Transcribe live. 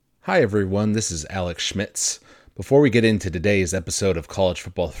Hi, everyone. This is Alex Schmitz. Before we get into today's episode of College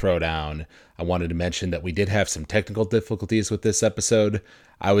Football Throwdown, I wanted to mention that we did have some technical difficulties with this episode.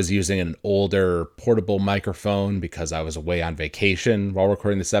 I was using an older portable microphone because I was away on vacation while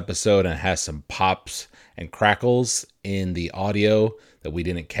recording this episode, and it has some pops and crackles in the audio that we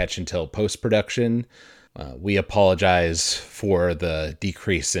didn't catch until post-production. We apologize for the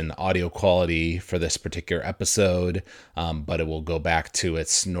decrease in audio quality for this particular episode, but it will go back to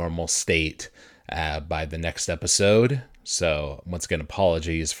its normal state by the next episode. So once again,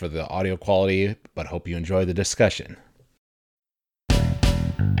 apologies for the audio quality, but hope you enjoy the discussion.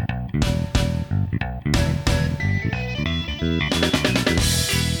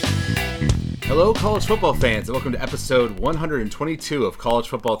 Hello, college football fans, and welcome to episode 122 of College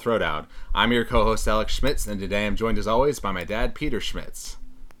Football Throwdown. I'm your co-host, Alex Schmitz, and today I'm joined, as always, by my dad, Peter Schmitz.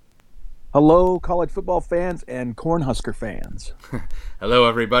 Hello, college football fans and Cornhusker fans. Hello,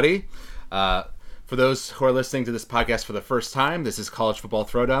 everybody. For those who are listening to this podcast for the first time, this is College Football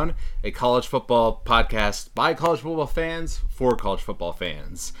Throwdown, a college football podcast by college football fans for college football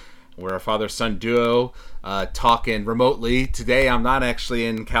fans. We're a father-son duo talking remotely. Today, I'm not actually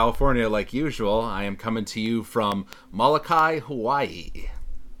in California like usual. I am coming to you from Molokai, Hawaii.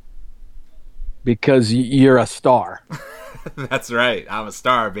 Because you're a star. That's right. I'm a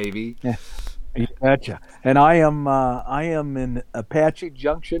star, baby. Yeah, you betcha. And I am in Apache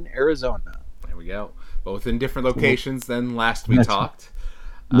Junction, Arizona. There we go. Both in different locations than last we talked.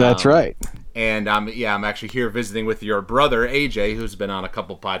 That's right. And I'm actually here visiting with your brother, AJ, who's been on a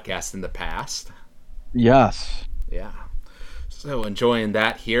couple podcasts in the past. Yes. Yeah. So enjoying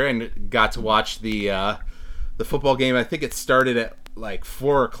that here, and got to watch the football game. I think it started at like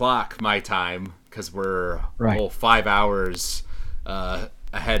 4 o'clock my time, because we're a whole 5 hours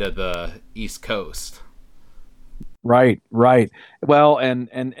ahead of the East Coast. Right. Well,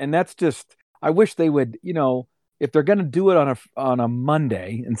 and that's just, I wish they would, if they're going to do it on a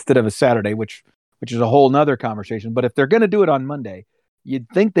Monday instead of a Saturday, which is a whole nother conversation. But if they're going to do it on Monday, you'd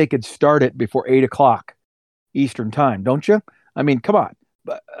think they could start it before 8 o'clock Eastern time, don't you? I mean, come on.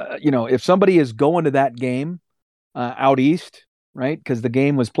 But, if somebody is going to that game out east, right? Because the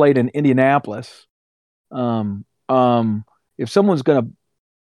game was played in Indianapolis. If someone's going to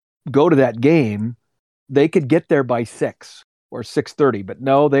go to that game, they could get there by 6 or 6:30. But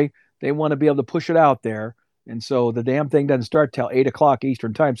no, they want to be able to push it out there. And so the damn thing doesn't start till 8 o'clock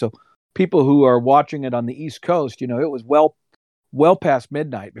Eastern time. So people who are watching it on the East Coast, it was well past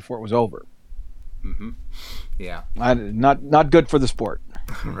midnight before it was over. Mm-hmm. Yeah. Not good for the sport.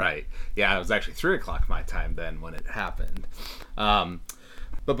 Right. Yeah, it was actually 3 o'clock my time then when it happened.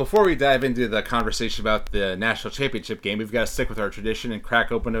 But before we dive into the conversation about the national championship game, we've got to stick with our tradition and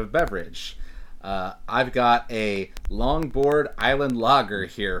crack open a beverage. I've got a Longboard Island Lager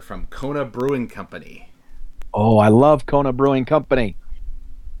here from Kona Brewing Company. Oh, I love Kona Brewing Company.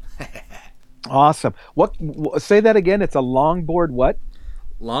 Awesome. What? Say that again. It's a longboard what?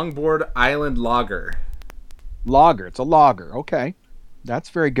 Longboard Island Lager. Lager. It's a lager. Okay. That's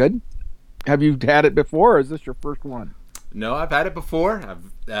very good. Have you had it before, or is this your first one? No, I've had it before.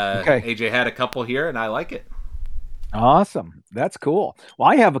 Okay. AJ had a couple here, and I like it. Awesome. That's cool. Well,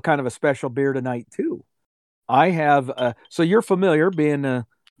 I have a kind of a special beer tonight, too. I have, so you're familiar, being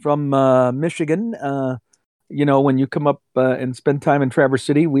from Michigan. When you come up and spend time in Traverse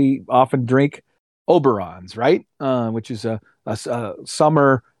City, we often drink Oberon's, right? Which is a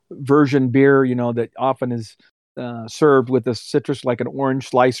summer version beer, that often is served with a citrus, like an orange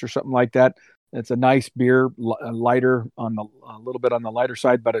slice or something like that. It's a nice beer, lighter a little bit on the lighter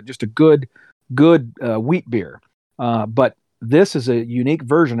side, but just a good wheat beer. But this is a unique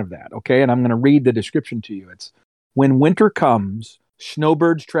version of that, okay? And I'm going to read the description to you. It's, when winter comes,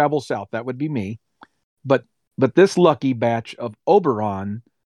 snowbirds travel south. That would be me. But this lucky batch of Oberon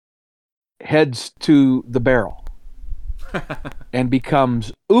heads to the barrel and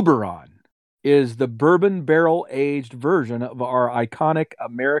becomes Uberon, is the bourbon barrel-aged version of our iconic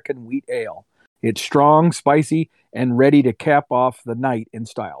American wheat ale. It's strong, spicy, and ready to cap off the night in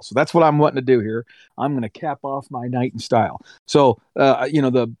style. So that's what I'm wanting to do here. I'm going to cap off my night in style. So,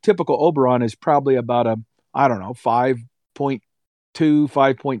 the typical Oberon is probably about 5.2,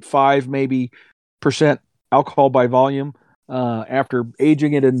 5.5 maybe percent alcohol by volume. After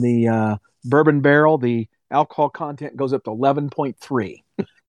aging it in the bourbon barrel, the alcohol content goes up to 11.3,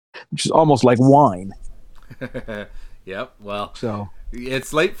 which is almost like wine. Yep. Well, so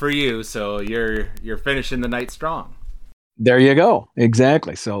it's late for you, so you're finishing the night strong. There you go.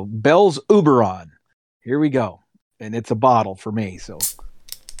 Exactly. So Bell's Uberon. Here we go. And it's a bottle for me. So.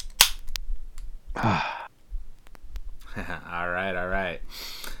 All right.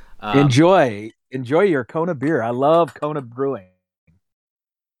 Enjoy your Kona beer. I love Kona Brewing.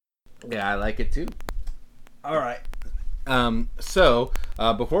 Yeah, I like it too. All right. So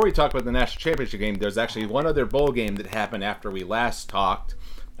before we talk about the national championship game, there's actually one other bowl game that happened after we last talked,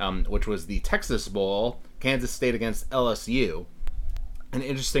 which was the Texas Bowl, Kansas State against LSU. And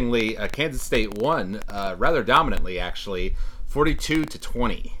interestingly, Kansas State won rather dominantly, actually,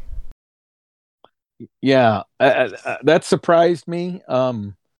 42-20. Yeah, that surprised me.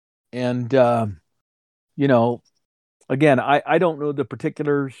 You know, again, I don't know the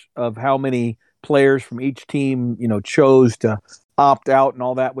particulars of how many players from each team, chose to opt out and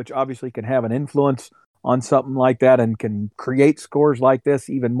all that, which obviously can have an influence on something like that and can create scores like this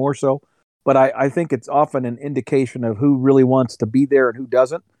even more so. But I think it's often an indication of who really wants to be there and who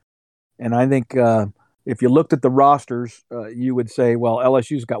doesn't. And I think if you looked at the rosters, you would say, well,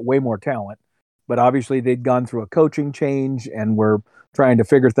 LSU's got way more talent. But obviously they'd gone through a coaching change and were trying to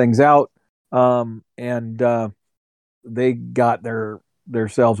figure things out. They got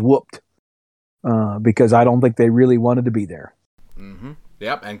themselves whooped because I don't think they really wanted to be there. Mm-hmm.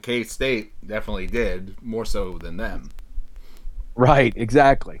 Yep, and K-State definitely did, more so than them. Right,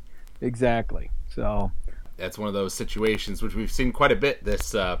 exactly. So that's one of those situations which we've seen quite a bit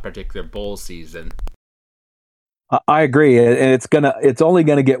this particular bowl season. I agree, and it's only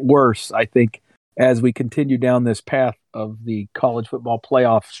gonna get worse, I think, as we continue down this path of the college football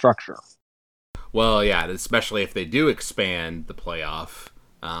playoff structure. Well, yeah, especially if they do expand the playoff,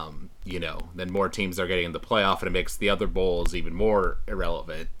 then more teams are getting in the playoff, and it makes the other bowls even more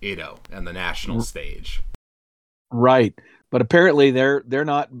irrelevant, and the national stage. Right, but apparently they're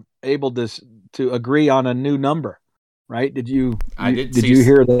not able to agree on a new number, right? Did you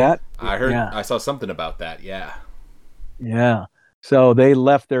hear that? I heard. Yeah. I saw something about that. Yeah. Yeah. So they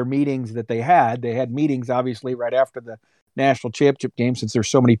left their meetings that they had. They had meetings obviously right after the national championship game. Since there's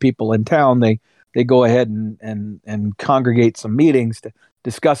so many people in town, they go ahead and congregate some meetings to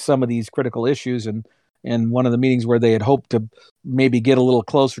discuss some of these critical issues. And one of the meetings where they had hoped to maybe get a little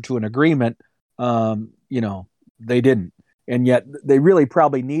closer to an agreement, they didn't. And yet they really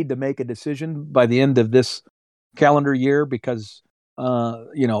probably need to make a decision by the end of this calendar year because of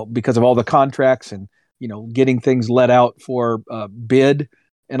all the contracts and, getting things let out for bid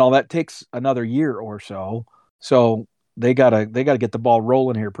and all that takes another year or so. So they gotta get the ball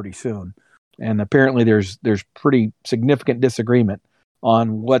rolling here pretty soon. And apparently there's pretty significant disagreement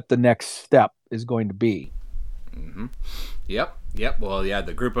on what the next step is going to be. Mm-hmm. Yep. Well, yeah,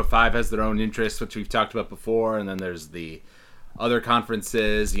 the group of five has their own interests, which we've talked about before. And then there's the other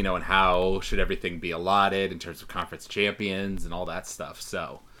conferences, and how should everything be allotted in terms of conference champions and all that stuff.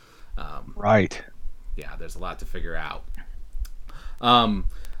 So, right. Yeah, there's a lot to figure out.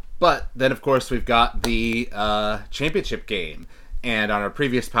 But then, of course, we've got the championship game. And on our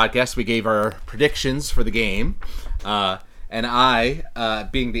previous podcast, we gave our predictions for the game. And I,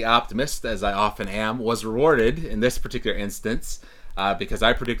 being the optimist, as I often am, was rewarded in this particular instance because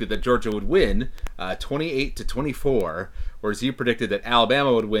I predicted that Georgia would win 28-24, whereas you predicted that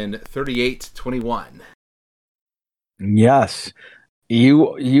Alabama would win 38-21. Yes.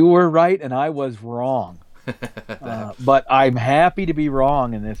 You were right, and I was wrong. But I'm happy to be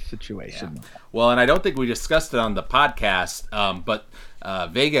wrong in this situation. Yeah. Well, and I don't think we discussed it on the podcast, but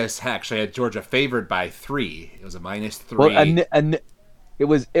Vegas actually had Georgia favored by 3. It was a -3. Well, and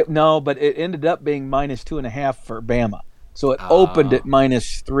but it ended up being -2.5 for Bama. So it opened at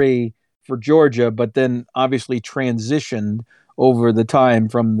 -3 for Georgia, but then obviously transitioned over the time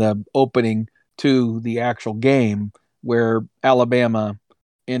from the opening to the actual game, where Alabama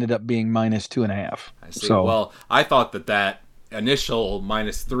ended up being -2.5. I see. So, well, I thought that initial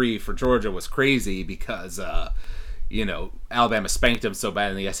 -3 for Georgia was crazy because, Alabama spanked them so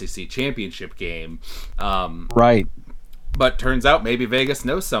bad in the SEC championship game. Right. But turns out maybe Vegas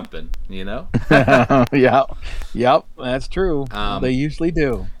knows something, Yeah. Yep, that's true. They usually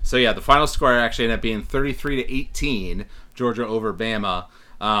do. So, yeah, the final score actually ended up being 33-18, Georgia over Bama.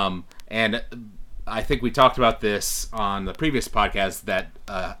 And I think we talked about this on the previous podcast, that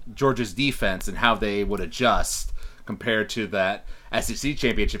Georgia's defense and how they would adjust compared to that SEC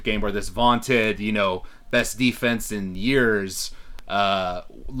championship game where this vaunted, best defense in years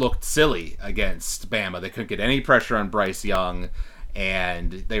looked silly against Bama. They couldn't get any pressure on Bryce Young,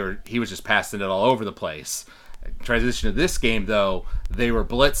 and he was just passing it all over the place. Transition to this game, though, they were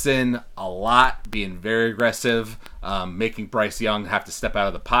blitzing a lot, being very aggressive, making Bryce Young have to step out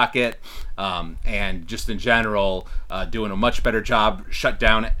of the pocket, and just in general doing a much better job. Shut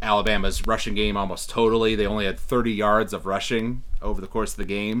down Alabama's rushing game almost totally. They only had 30 yards of rushing over the course of the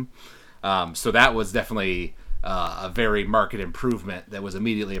game. So that was definitely a very marked improvement that was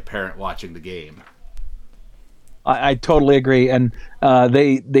immediately apparent watching the game. I totally agree, and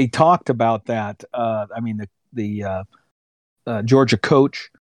they talked about that. I mean, the Georgia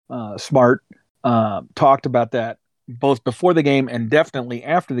coach Smart talked about that both before the game and definitely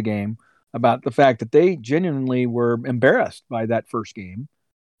after the game, about the fact that they genuinely were embarrassed by that first game,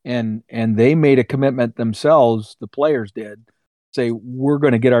 and they made a commitment themselves. The players did say, we're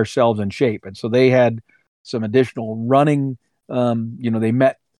going to get ourselves in shape, and so they had some additional running. They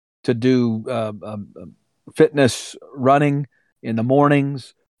met to do fitness running in the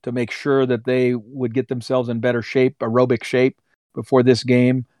mornings to make sure that they would get themselves in better shape, aerobic shape, before this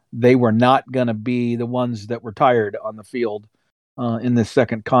game. They were not going to be the ones that were tired on the field in this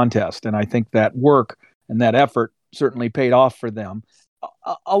second contest. And I think that work and that effort certainly paid off for them,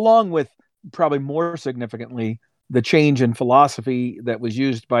 along with, probably more significantly, the change in philosophy that was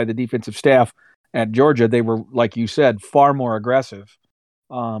used by the defensive staff at Georgia. They were, like you said, far more aggressive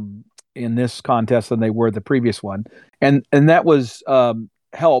in this contest than they were the previous one. And that was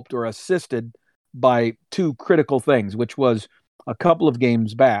helped or assisted by two critical things, which was, a couple of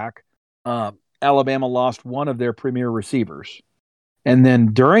games back, Alabama lost one of their premier receivers. And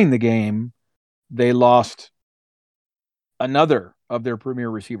then during the game, they lost another of their premier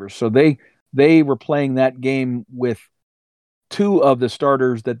receivers. So they were playing that game with two of the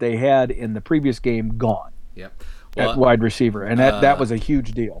starters that they had in the previous game gone. Yep. At wide receiver. And that was a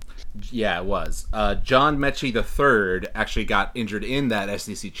huge deal. Yeah, it was. John Mechie III actually got injured in that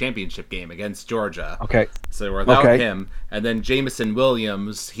SEC championship game against Georgia. Okay. So they were without him. And then Jameson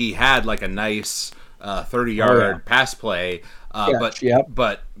Williams, he had like a nice 30-yard pass play, but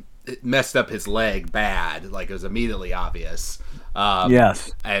it messed up his leg bad. Like, it was immediately obvious.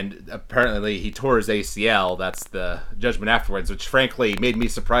 Yes. And apparently he tore his ACL. That's the judgment afterwards, which frankly made me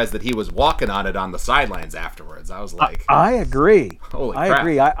surprised that he was walking on it on the sidelines afterwards. I was like... I agree. Holy crap. I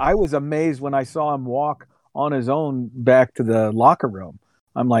agree. I was amazed when I saw him walk on his own back to the locker room.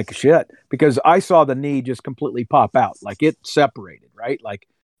 I'm like, shit. Because I saw the knee just completely pop out. Like, it separated, right? Like,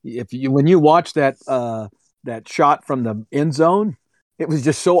 when you watch that shot from the end zone, it was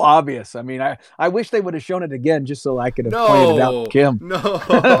just so obvious. I mean, I wish they would have shown it again just so I could have pointed it out to Kim. No.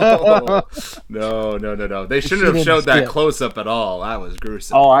 They shouldn't have showed that close up at all. That was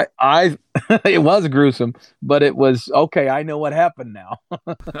gruesome. Oh, it was gruesome, but it was okay. I know what happened now.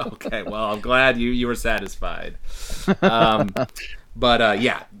 Okay, well, I'm glad you were satisfied.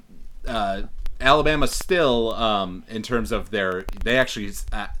 Alabama still, in terms of they actually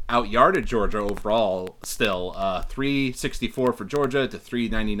out-yarded Georgia overall still. 364 for Georgia to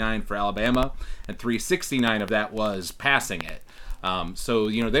 399 for Alabama, and 369 of that was passing it.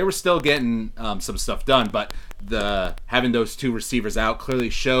 So, they were still getting some stuff done, but having those two receivers out clearly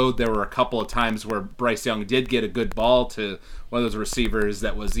showed there were a couple of times where Bryce Young did get a good ball to one of those receivers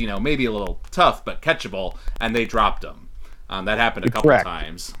that was, maybe a little tough but catchable, and they dropped them. That happened a couple of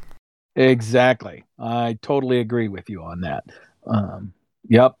times. Exactly. I totally agree with you on that.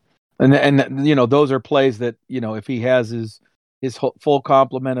 Yep. And those are plays that, if he has his full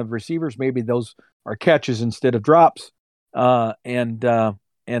complement of receivers, maybe those are catches instead of drops. And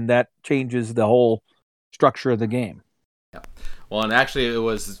that changes the whole structure of the game. Yeah. Well, and actually it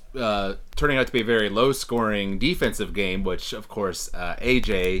was turning out to be a very low-scoring defensive game, which, of course,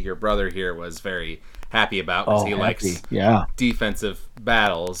 AJ, your brother here, was very happy about because he likes defensive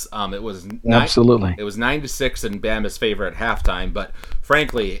battles. It was absolutely. It was 9-6 in Bama's favor at halftime, but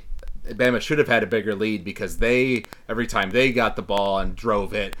frankly, Bama should have had a bigger lead because every time they got the ball and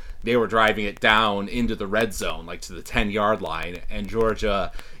drove it, they were driving it down into the red zone, like to the 10-yard line, and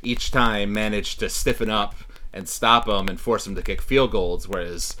Georgia each time managed to stiffen up and stop them and force them to kick field goals,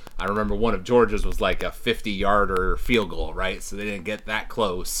 whereas I remember one of Georgia's was like a 50-yarder field goal, right? So they didn't get that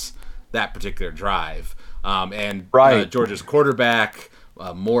close that particular drive. Georgia's quarterback,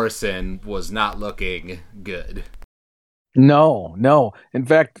 Morrison, was not looking good. No. In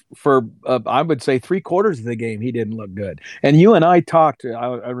fact, for I would say 3/4 of the game, he didn't look good. And you and I talked.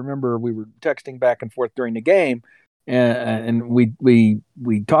 I remember we were texting back and forth during the game, and we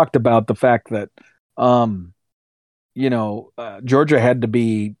talked about the fact that Georgia had to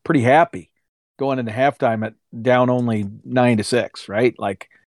be pretty happy going into halftime at down only 9-6, right? Like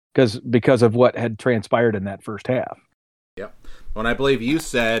because of what had transpired in that first half. Yep. Well, and I believe you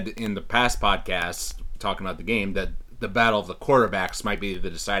said in the past podcast talking about the game that the battle of the quarterbacks might be the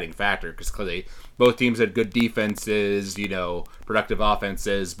deciding factor because clearly both teams had good defenses, productive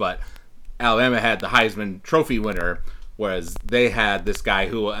offenses, but Alabama had the Heisman Trophy winner, whereas they had this guy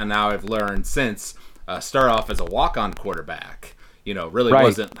who, and now I've learned since, start off as a walk-on quarterback. Really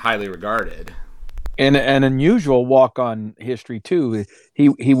wasn't highly regarded. And an unusual walk-on history too.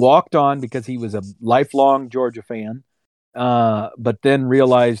 He walked on because he was a lifelong Georgia fan, but then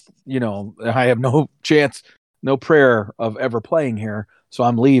realized, I have no chance, no prayer of ever playing here, so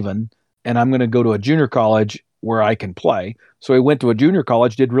I'm leaving, and I'm going to go to a junior college where I can play. So he went to a junior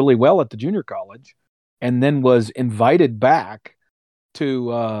college, did really well at the junior college, and then was invited back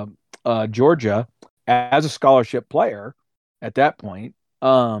to Georgia as a scholarship player at that point,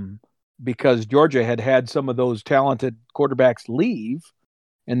 because Georgia had had some of those talented quarterbacks leave,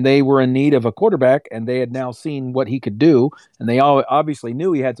 and they were in need of a quarterback, and they had now seen what he could do, and they all obviously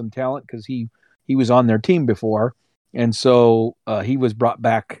knew he had some talent because he was on their team before, and so he was brought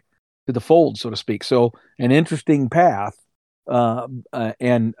back to the fold, so to speak. So an interesting path,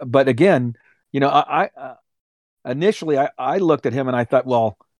 and but again, I initially I looked at him and I thought,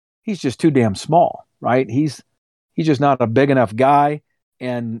 well, he's just too damn small, right? He's just not a big enough guy,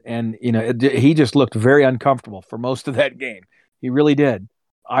 and he just looked very uncomfortable for most of that game. He really did.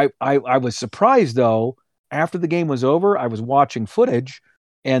 I was surprised though. After the game was over, I was watching footage,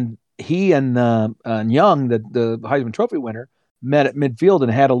 and he and Young, the Heisman Trophy winner, met at midfield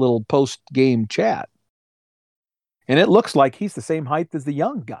and had a little post game chat. And it looks like he's the same height as the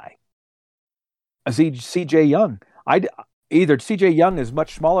Young guy, as C.J. Young. Either C.J. Young is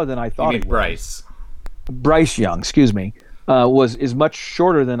much smaller than I thought he was. Bryce Young, excuse me, is much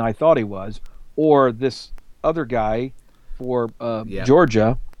shorter than I thought he was, or this other guy for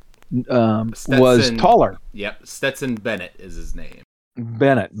Georgia was taller. Yep, Stetson Bennett is his name.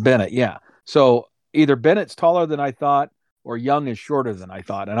 Bennett, yeah. So either Bennett's taller than I thought, or Young is shorter than I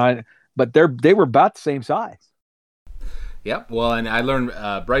thought, but they were about the same size. Yep. Well, and I learned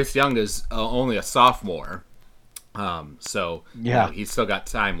Bryce Young is only a sophomore, so he's still got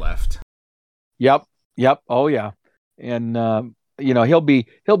time left. Yep. Oh yeah, and he'll be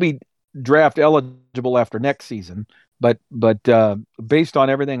draft eligible after next season. But based on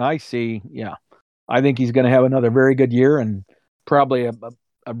everything I see, I think he's going to have another very good year and probably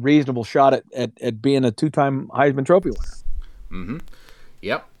a reasonable shot at being a two-time Heisman Trophy winner. Mm-hmm.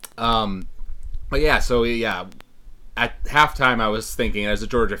 Yep. But yeah, so at halftime I was thinking, as a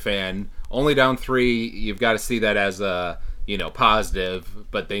Georgia fan, only down 3, you've got to see that as a positive,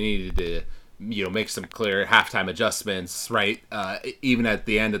 but they needed to make some clear halftime adjustments, right? Even at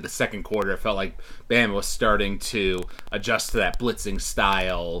the end of the second quarter, it felt like Bama was starting to adjust to that blitzing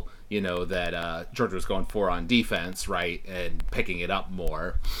style, that Georgia was going for on defense, right? And picking it up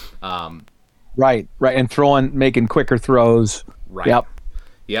more. Right. And making quicker throws. Right.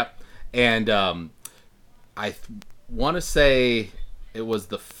 Yep. And I want to say it was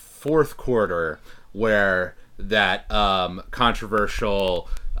the fourth quarter where that controversial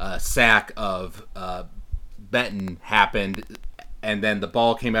sack of Benton happened, and then the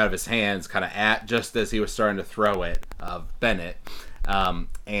ball came out of his hands kind of just as he was starting to throw it, of Bennett, and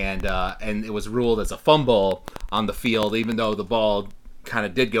it was ruled as a fumble on the field, even though the ball kind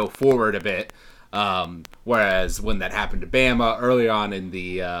of did go forward a bit. Whereas when that happened to Bama early on in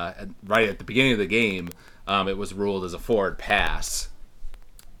the right at the beginning of the game, it was ruled as a forward pass.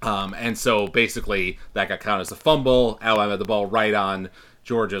 And so basically that got counted as a fumble. Alabama had the ball right on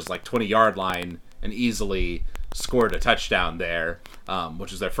Georgia's 20-yard line and easily scored a touchdown there,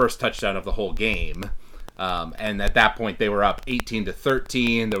 which was their first touchdown of the whole game. And at that point they were up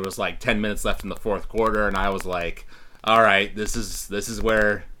 18-13. There was 10 minutes left in the fourth quarter, and I was like, all right, this is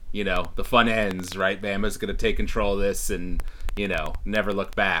where the fun ends, right? Bama's going to take control of this and never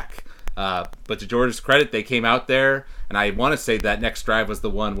look back. But to Georgia's credit, they came out there, and I want to say that next drive was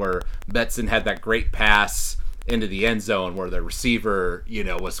the one where Betson had that great pass into the end zone where the receiver,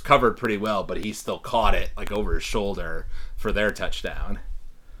 was covered pretty well, but he still caught it over his shoulder for their touchdown.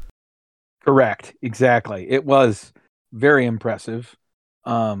 Correct. Exactly. It was very impressive.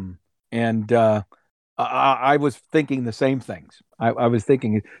 And I was thinking the same things. I was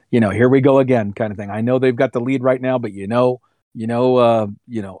thinking, here we go again kind of thing. I know they've got the lead right now, but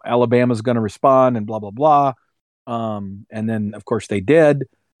Alabama's going to respond and blah, blah, blah. And then of course they did.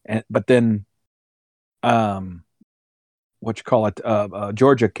 But then,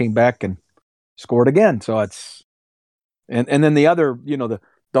 Georgia came back and scored again. So it's, and then the other,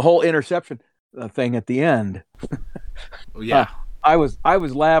 the whole interception thing at the end. Yeah. I was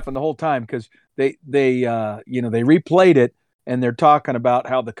laughing the whole time because they replayed it, and they're talking about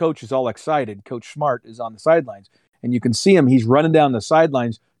how the coach is all excited. Coach Smart is on the sidelines, and you can see him. He's running down the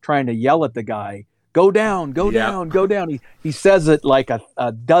sidelines trying to yell at the guy, "Go down, go down, go down." He says it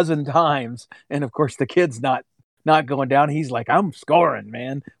a dozen times, and of course the kid's not going down. He's like, "I'm scoring,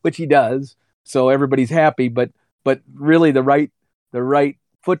 man," which he does. So everybody's happy, but really the right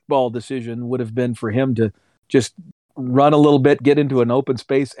football decision would have been for him to just run a little bit, get into an open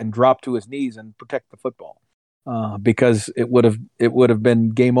space, and drop to his knees and protect the football, because it would have been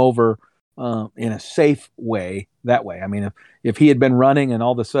game over in a safe way that way. I mean, if he had been running and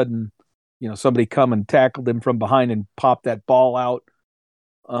all of a sudden, somebody come and tackled him from behind and popped that ball out,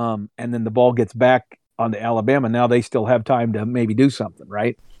 and then the ball gets back onto Alabama, now they still have time to maybe do something,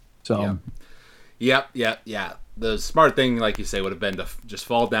 right? So, yeah. The smart thing, like you say, would have been to just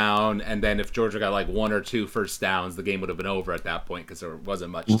fall down, and then if Georgia got like 1 or 2 first downs, the game would have been over at that point because there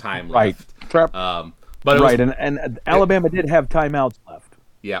wasn't much time left. But and Alabama did have timeouts left.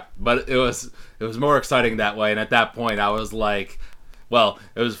 Yeah, but it was more exciting that way, and at that point, I was like, well,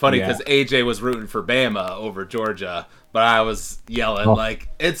 it was funny because AJ was rooting for Bama over Georgia, but I was yelling like,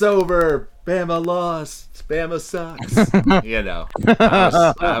 "It's over! Bama lost! Bama sucks!"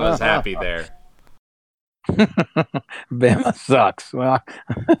 I was happy there. Bama sucks. Well,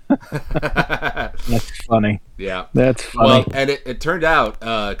 that's funny. Yeah, that's funny. Well, and it turned out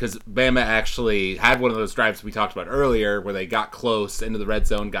because Bama actually had one of those drives we talked about earlier where they got close into the red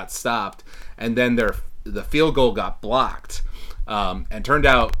zone, got stopped, and then the field goal got blocked. And turned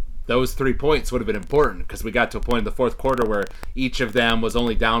out those 3 points would have been important because we got to a point in the fourth quarter where each of them was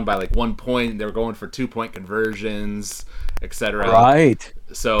only down by like 1 point. And they were going for 2-point conversions, etc. Right.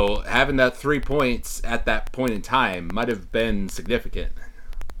 So having that 3 points at that point in time might have been significant.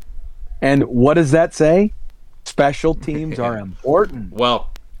 And what does that say? Special teams are important.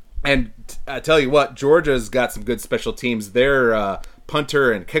 Well, and I tell you what, Georgia's got some good special teams. Their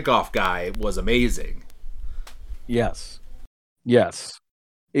punter and kickoff guy was amazing. Yes.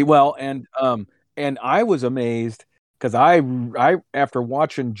 Well, and I was amazed because I after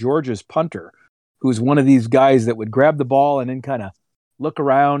watching Georgia's punter, who's one of these guys that would grab the ball and then kind of look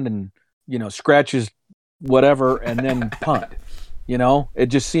around and scratches whatever and then punt. It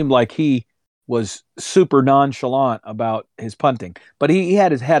just seemed like he was super nonchalant about his punting, but he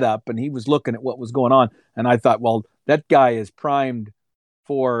had his head up and he was looking at what was going on. And I thought, well, that guy is primed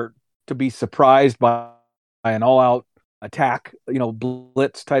to be surprised by an all-out attack,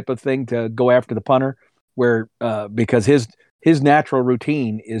 blitz type of thing to go after the punter, where because his natural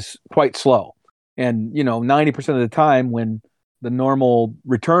routine is quite slow, and 90% of the time when the normal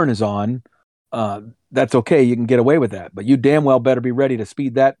return is on, that's okay, you can get away with that, but you damn well better be ready to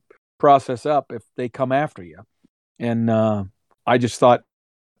speed that process up if they come after you. And I just thought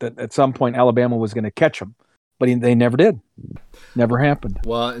that at some point Alabama was going to catch them, but they never did. Never happened.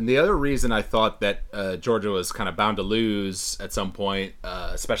 Well, and the other reason I thought that Georgia was kind of bound to lose at some point,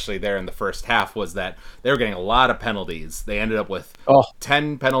 especially there in the first half, was that they were getting a lot of penalties. They ended up with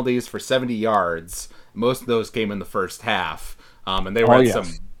 10 penalties for 70 yards. Most of those came in the first half, and they were at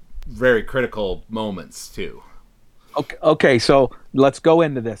some very critical moments too. Okay, so let's go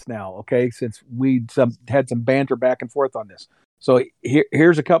into this now, okay, since we had some banter back and forth on this. So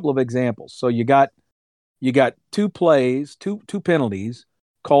here's a couple of examples. So you got 2 plays, two penalties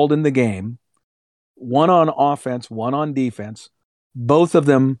called in the game, one on offense, one on defense, both of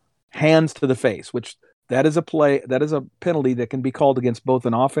them hands to the face, which that is a penalty that can be called against both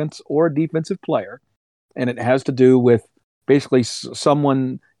an offense or a defensive player. And it has to do with basically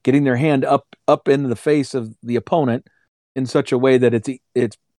someone getting their hand up into the face of the opponent in such a way that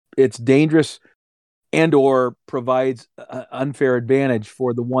it's dangerous and or provides an unfair advantage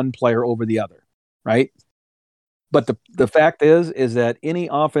for the one player over the other, right? But the fact is that any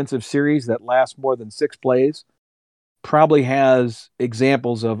offensive series that lasts more than 6 plays probably has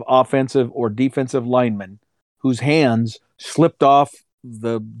examples of offensive or defensive linemen whose hands slipped off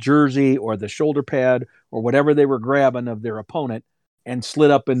the jersey or the shoulder pad or whatever they were grabbing of their opponent and slid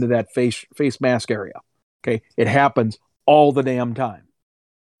up into that face mask area. Okay, it happens all the damn time.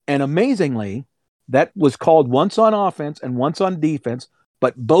 And amazingly, that was called once on offense and once on defense,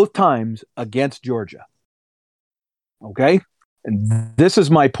 but both times against Georgia. Okay, and this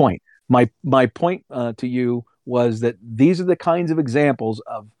is my point. My point to you was that these are the kinds of examples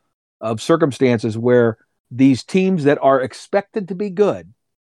of circumstances where these teams that are expected to be good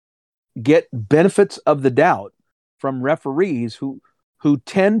get benefits of the doubt from referees who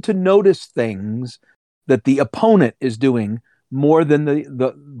tend to notice things that the opponent is doing more than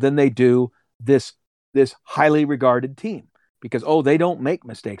than they do this highly regarded team, because they don't make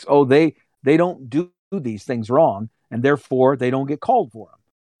mistakes. They don't do these things wrong, and therefore they don't get called for them.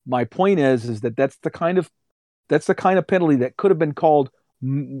 My point is that that's the kind of penalty that could have been called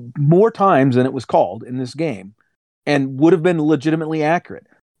more times than it was called in this game, and would have been legitimately accurate.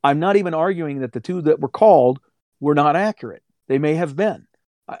 I'm not even arguing that the 2 that were called were not accurate. They may have been.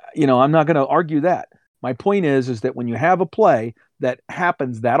 I'm not going to argue that. My point is that when you have a play that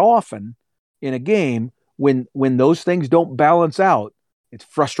happens that often in a game, when those things don't balance out, it's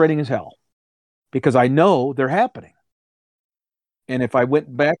frustrating as hell because I know they're happening. And if I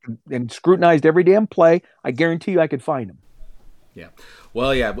went back and scrutinized every damn play, I guarantee you I could find them. Yeah.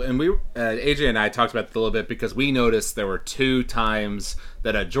 Well, yeah, and AJ and I talked about it a little bit because we noticed there were 2 times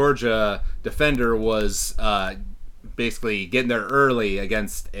that a Georgia defender was basically getting there early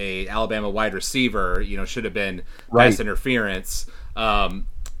against a Alabama wide receiver. Should have been pass interference, and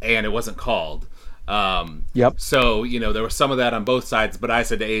it wasn't called. Yep. So there was some of that on both sides. But I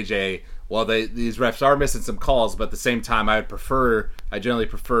said to AJ, well, these refs are missing some calls, but at the same time, I generally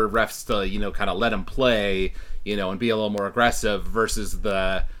prefer refs to kind of let them play. And be a little more aggressive versus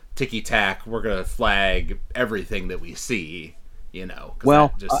the ticky-tack, we're going to flag everything that we see, well,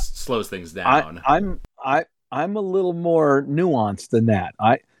 that just slows things down. I'm a little more nuanced than that.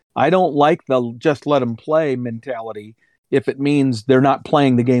 I don't like the just let them play mentality if it means they're not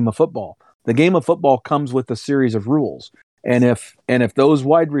playing the game of football. The game of football comes with a series of rules. And if those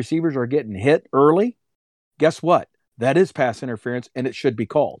wide receivers are getting hit early, guess what? That is pass interference and it should be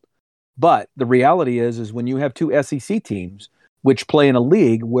called. But the reality is when you have 2 SEC teams which play in a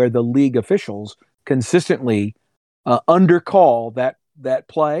league where the league officials consistently undercall that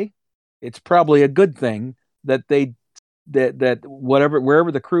play, it's probably a good thing that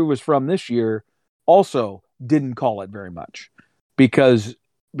wherever the crew was from this year also didn't call it very much, because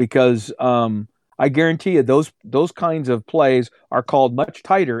I guarantee you those kinds of plays are called much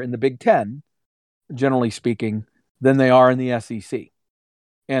tighter in the Big Ten, generally speaking, than they are in the SEC.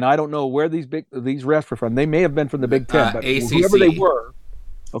 And I don't know where these refs were from. They may have been from the Big Ten, but ACC. Whoever they were,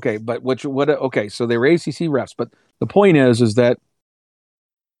 okay. But okay, so they were ACC refs. But the point is that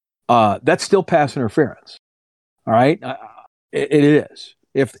that's still pass interference. All right, it is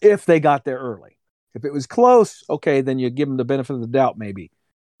if they got there early. If it was close, okay, then you give them the benefit of the doubt, maybe.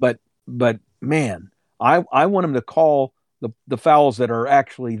 But man, I want them to call the fouls that are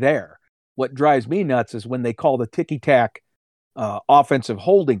actually there. What drives me nuts is when they call the ticky-tack offensive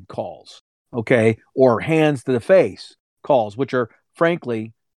holding calls, okay, or hands to the face calls, which are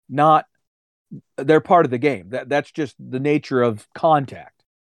frankly not, they're part of the game. That's just the nature of contact.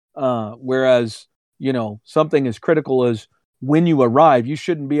 Whereas, something as critical as when you arrive, you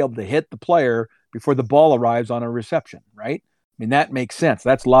shouldn't be able to hit the player before the ball arrives on a reception, right? I mean, that makes sense.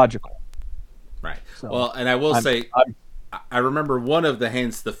 That's logical. Right. So, well, and I will say, I remember one of the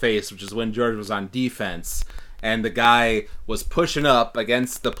hands to the face, which is when George was on defense, and the guy was pushing up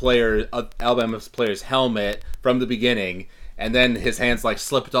against the Alabama's player's helmet from the beginning, and then his hands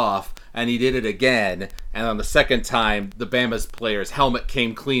slipped off, and he did it again, and on the second time, the Bama's player's helmet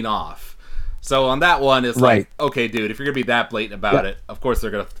came clean off. So on that one, it's right. Okay, dude, if you're going to be that blatant about it, of course they're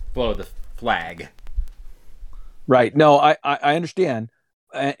going to blow the flag. Right. No, I understand.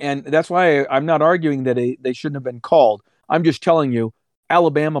 And that's why I'm not arguing that they shouldn't have been called. I'm just telling you,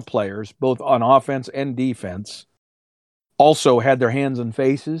 Alabama players, both on offense and defense, also had their hands and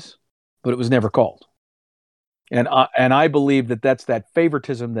faces, but it was never called. And I believe that's that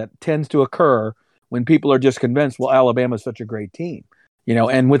favoritism that tends to occur when people are just convinced, well, Alabama is such a great team.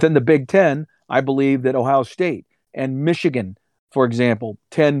 And within the Big Ten, I believe that Ohio State and Michigan, for example,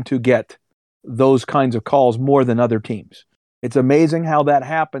 tend to get those kinds of calls more than other teams. It's amazing how that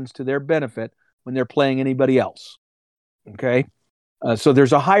happens to their benefit when they're playing anybody else. Okay? So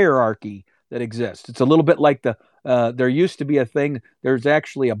there's a hierarchy that exists. It's a little bit like there used to be a thing, there's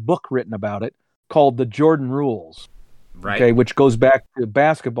actually a book written about it called the Jordan Rules, right? Okay, which goes back to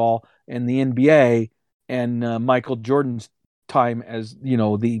basketball and the NBA and Michael Jordan's time as,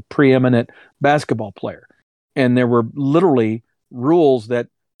 the preeminent basketball player. And there were literally rules that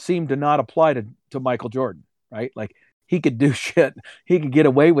seemed to not apply to Michael Jordan, right? Like he could do shit, he could get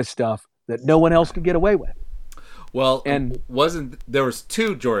away with stuff that no one else could get away with. Well, and there was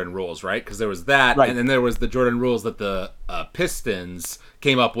 2 Jordan rules, right? Because there was that, right. And then there was the Jordan rules that the Pistons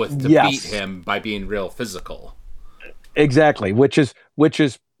came up with to beat him by being real physical. Exactly, which is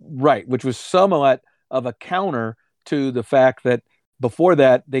right, which was somewhat of a counter to the fact that before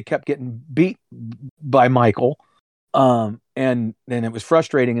that they kept getting beat by Michael, and then it was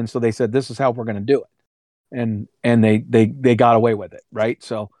frustrating, and so they said, "This is how we're going to do it," and they got away with it, right?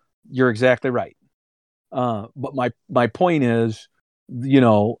 So you're exactly right. But my point is,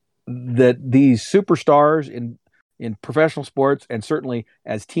 that these superstars in professional sports and certainly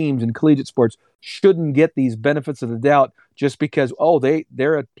as teams in collegiate sports shouldn't get these benefits of the doubt just because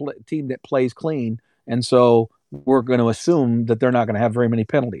they're a team that plays clean, and so we're going to assume that they're not going to have very many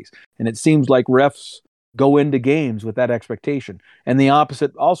penalties. And it seems like refs go into games with that expectation, and the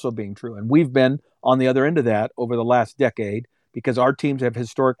opposite also being true. And we've been on the other end of that over the last decade because our teams have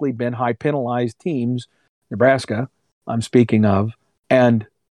historically been high penalized teams, Nebraska, I'm speaking of, and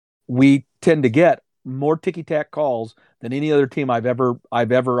we tend to get more ticky-tack calls than any other team I've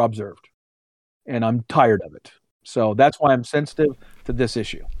ever observed. And I'm tired of it. So that's why I'm sensitive to this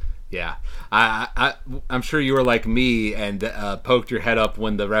issue. Yeah, I'm sure you were like me and poked your head up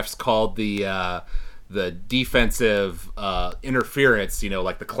when the refs called the defensive interference.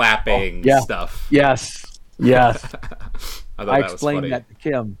 Like the clapping stuff. Yes. I explained that to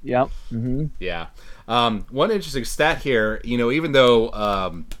Kim. Yep. Mm-hmm. Yeah. One interesting stat here. Even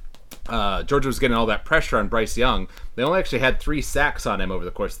though Georgia was getting all that pressure on Bryce Young, they only actually had 3 sacks on him over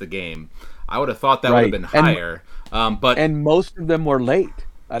the course of the game. I would have thought that would have been higher. And most of them were late.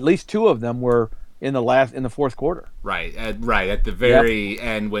 At least 2 of them were in the fourth quarter. Right at the very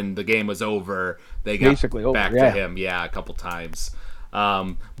end when the game was over, they got basically back to him. Yeah, a couple times.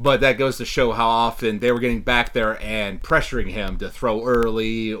 But that goes to show how often they were getting back there and pressuring him to throw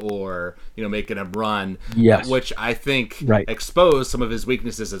early or making him run. Yes, which I think exposed some of his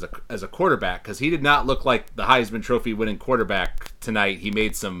weaknesses as a quarterback, because he did not look like the Heisman Trophy winning quarterback tonight. He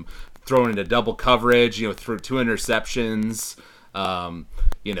made some throwing into double coverage, threw 2 interceptions. AJ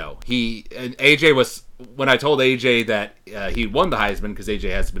was, when I told AJ that he won the Heisman, because AJ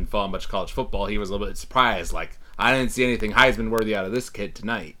hasn't been following much college football, he was a little bit surprised. Like, I didn't see anything Heisman worthy out of this kid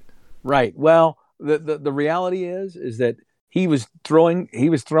tonight. Right. Well, the reality is that he was throwing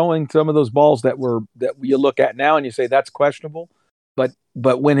some of those balls that you look at now and you say that's questionable, but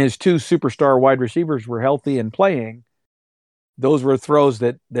when his 2 superstar wide receivers were healthy and playing, those were throws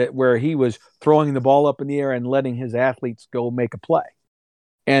that where he was throwing the ball up in the air and letting his athletes go make a play,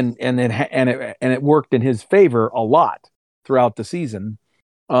 and it worked in his favor a lot throughout the season,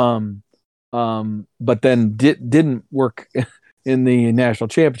 but then didn't work in the national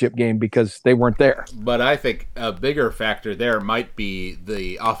championship game because they weren't there. But I think a bigger factor there might be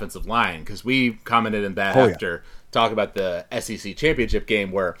the offensive line, because we commented on that after talking about the SEC championship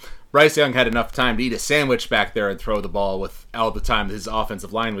game where Bryce Young had enough time to eat a sandwich back there and throw the ball with all the time his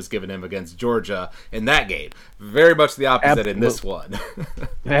offensive line was giving him against Georgia in that game. Very much the opposite in this one.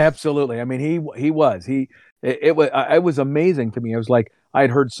 Absolutely. I mean, he was. It was amazing to me. I was like, I had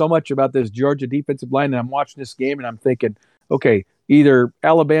heard so much about this Georgia defensive line, and I'm watching this game, and I'm thinking, okay, either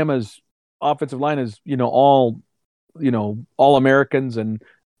Alabama's offensive line is, all Americans and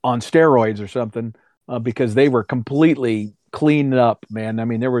on steroids or something, because they were completely cleaned up, man. I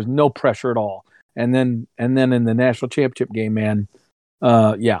mean, there was no pressure at all. And then in the national championship game, man,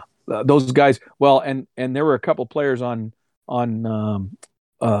 those guys. Well, and there were a couple players on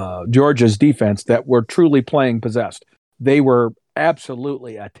Georgia's defense that were truly playing possessed. They were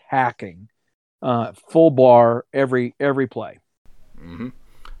absolutely attacking, full bar every play. Mm-hmm.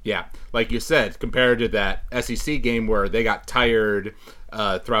 Yeah, like you said, compared to that SEC game where they got tired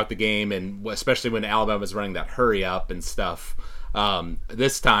throughout the game, and especially when Alabama was running that hurry up and stuff.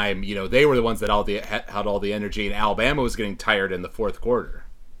 This time, they were the ones that had all the energy, and Alabama was getting tired in the fourth quarter.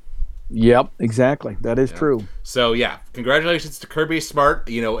 Yep, exactly. That is true. So, congratulations to Kirby Smart,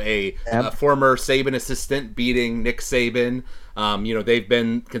 a former Saban assistant beating Nick Saban. They've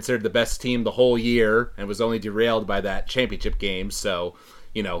been considered the best team the whole year and was only derailed by that championship game. So,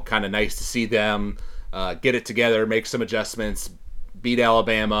 kind of nice to see them get it together, make some adjustments, beat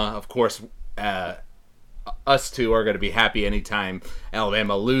Alabama. Of course, us two are going to be happy anytime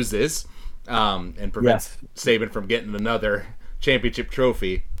Alabama loses and prevents Saban from getting another championship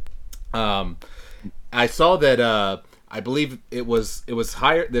trophy. I saw that I believe it was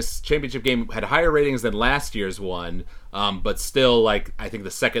higher. This championship game had higher ratings than last year's one, but still, I think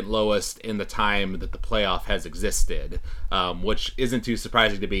the second lowest in the time that the playoff has existed, which isn't too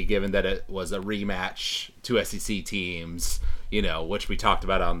surprising to me, given that it was a rematch, 2 SEC teams, which we talked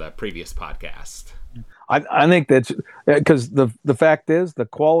about on the previous podcast. I think that's because the fact is the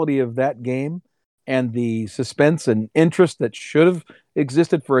quality of that game and the suspense and interest that should have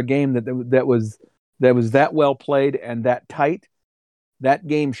existed for a game that was that well played and that tight. That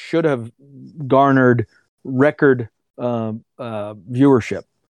game should have garnered record viewership,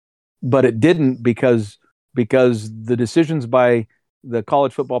 but it didn't because the decisions by the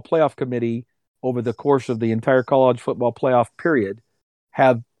College Football Playoff Committee over the course of the entire college football playoff period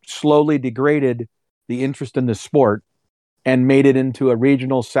have slowly degraded the interest in the sport and made it into a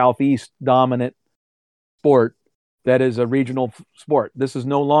regional Southeast dominant sport that is a regional sport. This is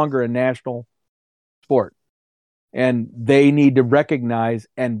no longer a national sport, and they need to recognize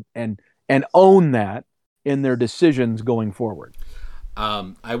and own that in their decisions going forward.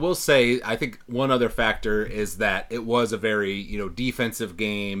 I will say, I think one other factor is that it was a very, defensive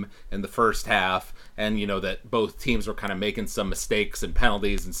game in the first half, and, that both teams were kind of making some mistakes and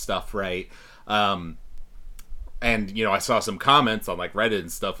penalties and stuff, right? And, I saw some comments on like Reddit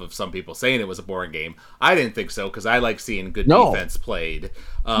and stuff of some people saying it was a boring game. I didn't think so, because I like seeing good defense played.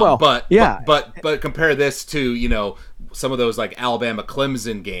 But compare this to, some of those like Alabama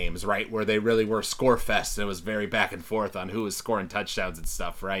Clemson games, right, where they really were score fest and it was very back and forth on who was scoring touchdowns and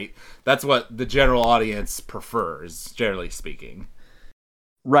stuff, right? That's what the general audience prefers, generally speaking.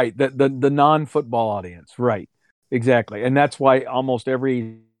 Right, the non-football audience, right, exactly. And that's why almost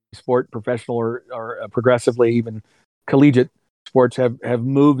every sport, professional or progressively even collegiate sports, have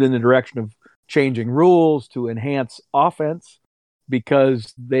moved in the direction of changing rules to enhance offense,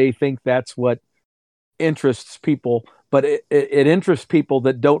 because they think that's what interests people. But it interests people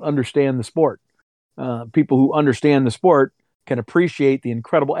that don't understand the sport. People who understand the sport can appreciate the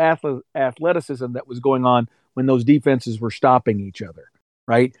incredible athleticism that was going on when those defenses were stopping each other,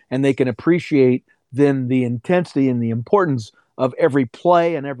 right? And they can appreciate then the intensity and the importance of every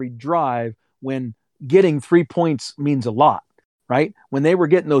play and every drive, when getting 3 points means a lot, right? When they were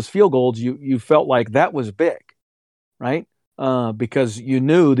getting those field goals, you felt like that was big, right? Because you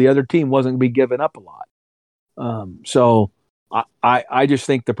knew the other team wasn't going to be giving up a lot. So I just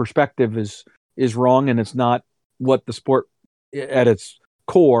think the perspective is wrong, and it's not what the sport at its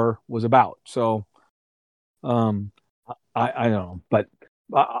core was about. So I don't know, but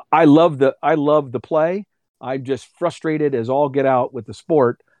I love the play. I'm just frustrated as all get out with the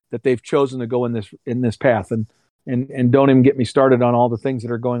sport that they've chosen to go in this path, and don't even get me started on all the things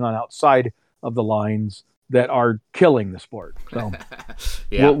that are going on outside of the lines that are killing the sport. So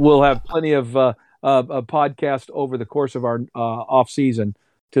yeah. we'll have plenty of a podcast over the course of our off season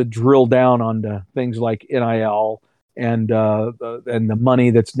to drill down on things like NIL and the money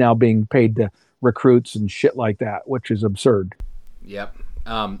that's now being paid to recruits and shit like that, which is absurd. Yep.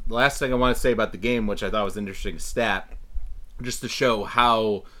 The last thing I want to say about the game, which I thought was an interesting stat, just to show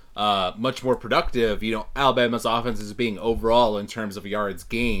how much more productive, Alabama's offense is being overall in terms of yards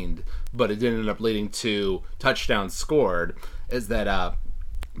gained, but it didn't end up leading to touchdowns scored, is that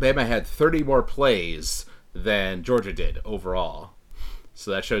Bama had 30 more plays than Georgia did overall. So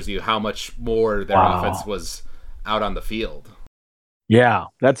that shows you how much more their offense was out on the field. Yeah,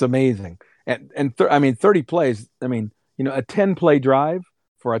 that's amazing. And 30 plays, a 10-play drive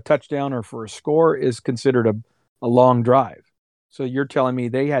for a touchdown or for a score is considered a long drive. So you're telling me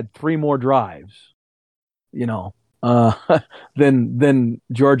they had 3 more drives, than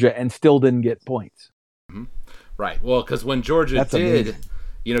Georgia, and still didn't get points. Mm-hmm. Right. Well, because when Georgia did,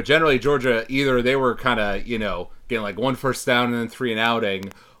 generally Georgia, either they were kind of, getting like 1 first down and then 3 and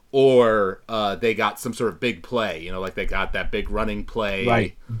outing, or they got some sort of big play, like they got that big running play,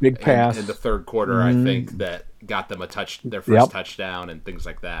 right? Big pass in the third quarter, I think, that got them their first touchdown and things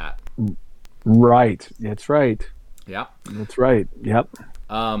like that. Right. That's right. Yeah. That's right. Yep.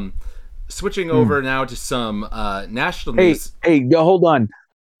 Switching over now to some national news. Hey, hold on.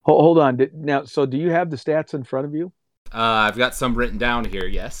 Hold on. Now, so do you have the stats in front of you? I've got some written down here,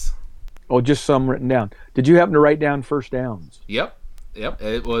 yes. Oh, just some written down. Did you happen to write down first downs? Yep.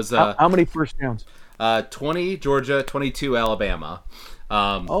 It was how many first downs? 20 Georgia, 22 Alabama.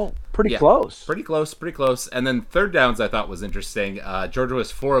 Pretty close. Pretty close. And then third downs I thought was interesting. Georgia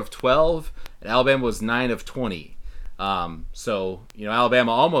was 4 of 12, and Alabama was 9 of 20. So,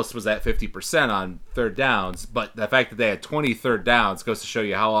 Alabama almost was at 50% on third downs, but the fact that they had 20 third downs goes to show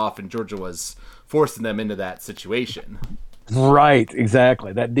you how often Georgia was forcing them into that situation. Right,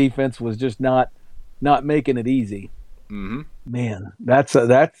 exactly. That defense was just not making it easy. Mm-hmm. Man, that's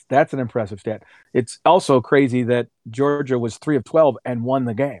an impressive stat. It's also crazy that Georgia was 3 of 12 and won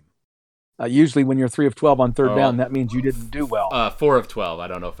the game. Usually when you're 3 of 12 on third down, that means you didn't do well. 4 of 12. I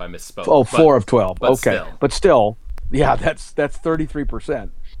don't know if I misspoke. Oh, 4 of 12. But okay. But still, yeah, that's 33%.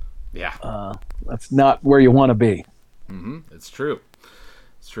 Yeah. That's not where you want to be. Mm-hmm. It's true.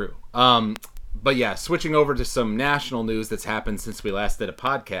 But yeah, switching over to some national news that's happened since we last did a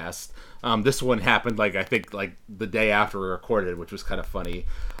podcast. This one happened I think the day after we recorded, which was kind of funny.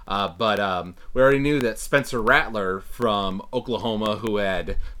 But we already knew that Spencer Rattler from Oklahoma, who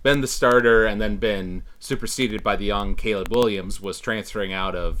had been the starter and then been superseded by the young Caleb Williams, was transferring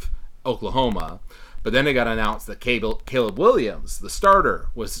out of Oklahoma. But then it got announced that Caleb Williams, the starter,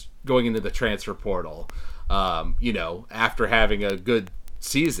 was going into the transfer portal, after having a good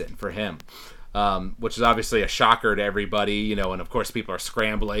season for him. Which is obviously a shocker to everybody, and of course people are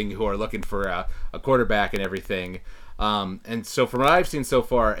scrambling who are looking for a quarterback and everything. And so from what I've seen so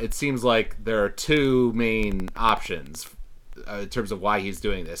far, it seems like there are 2 main options in terms of why he's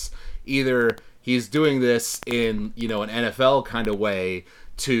doing this. Either he's doing this in, an NFL kind of way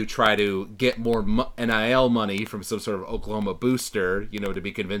to try to get more NIL money from some sort of Oklahoma booster, to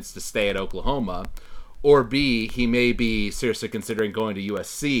be convinced to stay at Oklahoma. Or B, he may be seriously considering going to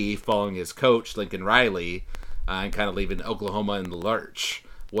USC, following his coach, Lincoln Riley, and kind of leaving Oklahoma in the lurch.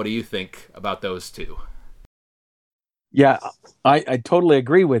 What do you think about those two? Yeah, I totally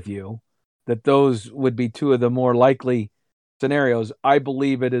agree with you that those would be two of the more likely scenarios. I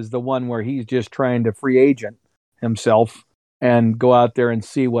believe it is the one where he's just trying to free agent himself and go out there and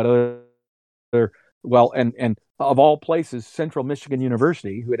see what other, and of all places, Central Michigan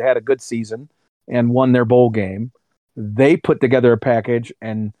University, who had a good season and won their bowl game, they put together a package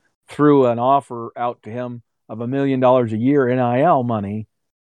and threw an offer out to him of $1 million a year NIL money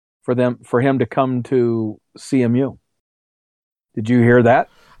for him to come to CMU. Did you hear that?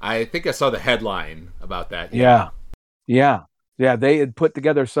 I think I saw the headline about that. Yeah. They had put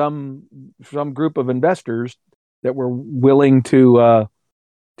together some group of investors that were willing to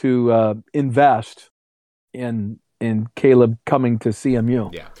invest in Caleb coming to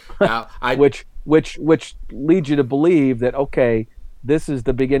CMU. Yeah. Now, which leads you to believe that, okay, this is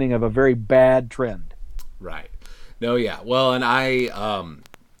the beginning of a very bad trend. Right. No, yeah. Well, and I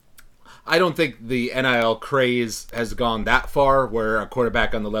don't think the NIL craze has gone that far where a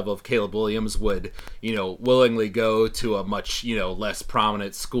quarterback on the level of Caleb Williams would, willingly go to a much, less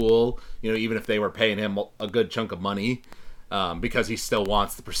prominent school, even if they were paying him a good chunk of money, because he still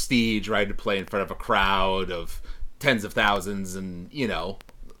wants the prestige, right, to play in front of a crowd of tens of thousands and,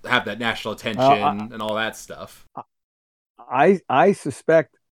 have that national attention and all that stuff. I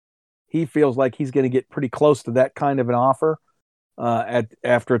suspect he feels like he's going to get pretty close to that kind of an offer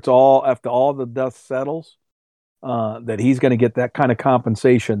after all the dust settles, that he's going to get that kind of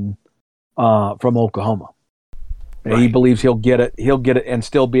compensation from Oklahoma. And he believes he'll get it and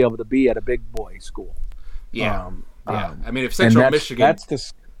still be able to be at a big boy school. Yeah. I mean, if Central Michigan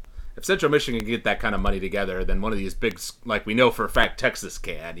can get that kind of money together, then one of these big, like we know for a fact Texas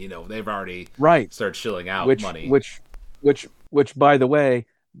can, they've already started shilling out money. Which by the way,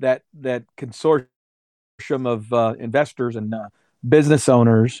 that consortium of investors and business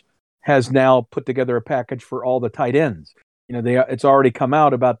owners has now put together a package for all the tight ends. It's already come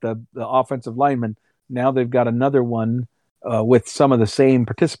out about the offensive linemen. Now they've got another one with some of the same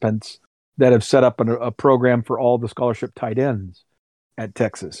participants that have set up a program for all the scholarship tight ends at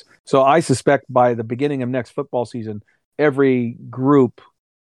Texas. So I suspect by the beginning of next football season, every group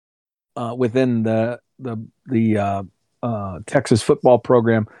within the Texas football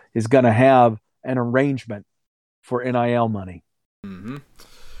program is going to have an arrangement for NIL money. Mm-hmm.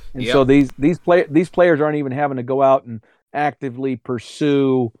 And so these players aren't even having to go out and actively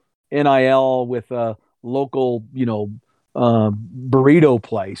pursue NIL with a local, burrito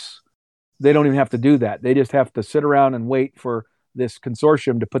place. They don't even have to do that. They just have to sit around and wait for this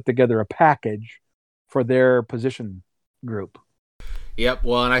consortium to put together a package for their position group. Yep.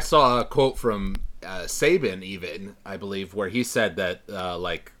 Well, and I saw a quote from Saban, even, I believe, where he said that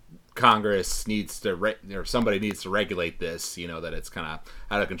Congress needs to or somebody needs to regulate this, that it's kind of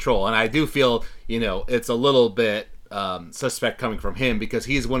out of control. And I do feel, it's a little bit suspect coming from him, because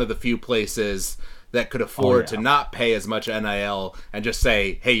he's one of the few places that could afford to not pay as much NIL and just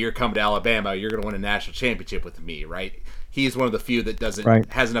say, hey, you're coming to Alabama, you're going to win a national championship with me, right? He's one of the few that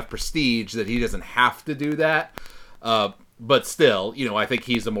has enough prestige that he doesn't have to do that. But still, I think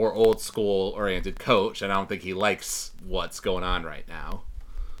he's a more old school oriented coach, and I don't think he likes what's going on right now.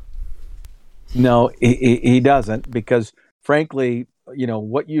 No, he doesn't, because frankly,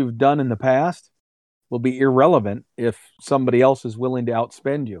 what you've done in the past will be irrelevant if somebody else is willing to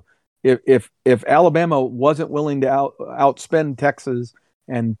outspend you. If Alabama wasn't willing to outspend Texas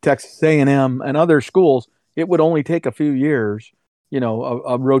and Texas A&M and other schools, it would only take a few years,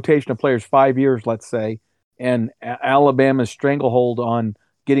 a rotation of players, 5 years, let's say, and Alabama's stranglehold on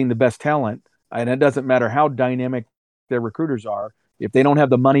getting the best talent. And it doesn't matter how dynamic their recruiters are. If they don't have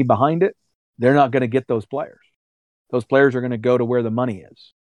the money behind it, they're not going to get those players. Those players are going to go to where the money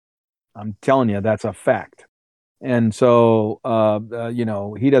is. I'm telling you, that's a fact. And so,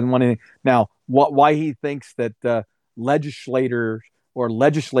 he doesn't want anything. Now, why he thinks that legislators or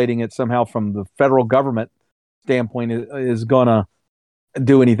legislating it somehow from the federal government standpoint is going to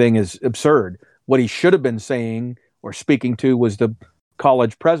do anything is absurd. What he should have been saying or speaking to was the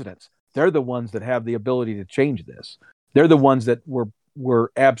college presidents. They're the ones that have the ability to change this. They're the ones that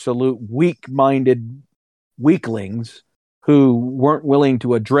were absolute weak-minded weaklings who weren't willing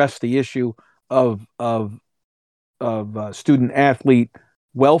to address the issue of student athlete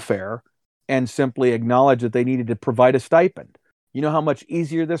welfare and simply acknowledge that they needed to provide a stipend. You know how much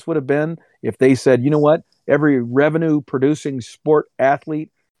easier this would have been if they said, you know what, every revenue producing sport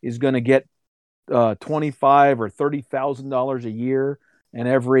athlete is going to get $25,000 or $30,000 a year, and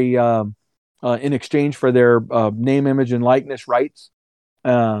every in exchange for their name, image, and likeness rights,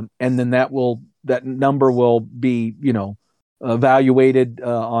 and then that number will be evaluated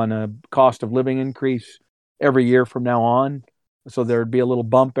on a cost of living increase every year from now on. So there'd be a little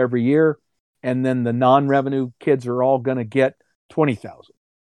bump every year, and then the non-revenue kids are all going to get 20,000.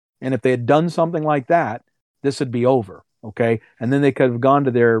 And if they had done something like that, this would be over, okay? And then they could have gone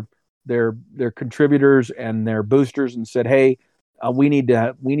to their contributors and their boosters and said, "Hey, we need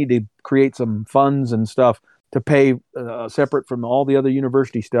to create some funds and stuff to pay separate from all the other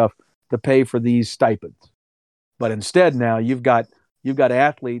university stuff to pay for these stipends." But instead, now you've got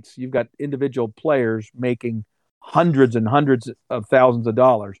athletes, you've got individual players making hundreds and hundreds of thousands of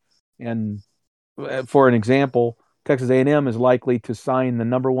dollars. And for an example, Texas A&M is likely to sign the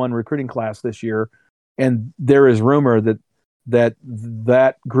number one recruiting class this year, and there is rumor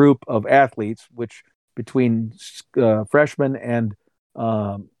that group of athletes, which between freshmen and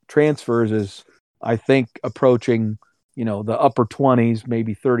transfers is, I think, approaching the upper 20s,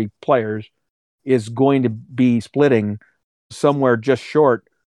 maybe 30 players, is going to be splitting somewhere just short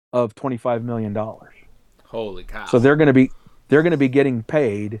of $25 million. Holy cow! So they're going to be getting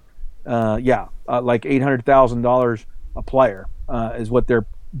paid, like $800,000 a player is what they're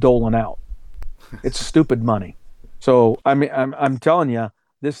doling out. It's stupid money. So I mean, I'm telling you,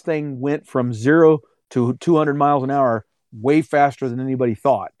 this thing went from 0 to 200 miles an hour way faster than anybody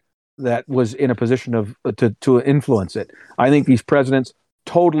thought that was in a position of to influence it. I think these presidents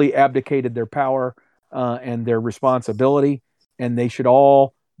totally abdicated their power and their responsibility, and they should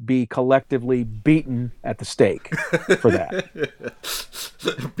all be collectively beaten at the stake for that.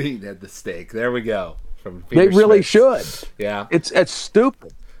 Beaten at the stake. There we go. They really should. Yeah. It's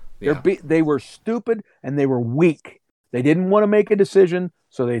stupid. Yeah. They were stupid and they were weak. They didn't want to make a decision,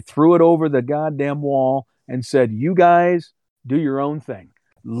 so they threw it over the goddamn wall and said, "You guys do your own thing.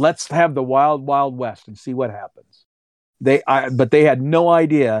 Let's have the wild, wild west and see what happens." But they had no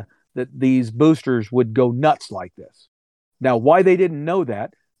idea that these boosters would go nuts like this. Now, why they didn't know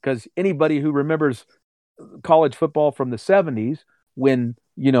that? Because anybody who remembers college football from the 70s, when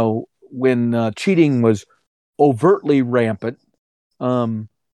cheating was overtly rampant,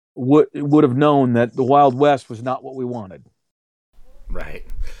 would have known that the Wild West was not what we wanted. Right.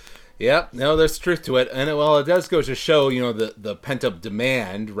 Yep. No, there's truth to it. And it does go to show, the pent-up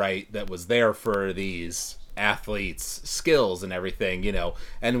demand, right, that was there for these athletes' skills and everything,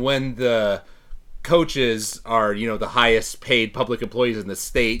 And when the coaches are, the highest paid public employees in the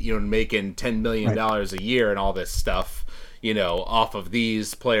state, making $10 million a year and all this stuff, off of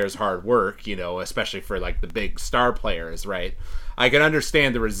these players' hard work, especially for like the big star players, right? I can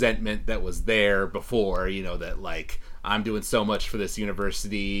understand the resentment that was there before, that like, I'm doing so much for this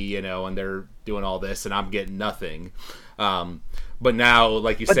university, and they're doing all this and I'm getting nothing. But now,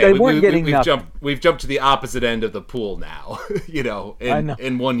 like you say, we've jumped to the opposite end of the pool now.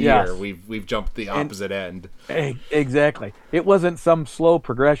 In 1 year, we've jumped the opposite end. Exactly. It wasn't some slow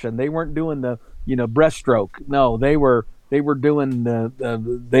progression. They weren't doing the breaststroke. No, they were doing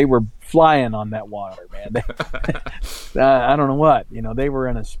they were flying on that water, man. I don't know what. They were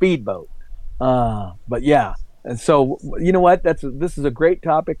in a speedboat. But yeah. And so, you know what? This is a great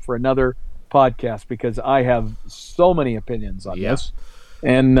topic for another podcast, because I have so many opinions on this,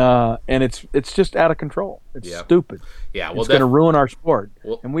 and it's just out of control. It's stupid. Yeah, it's going to ruin our sport,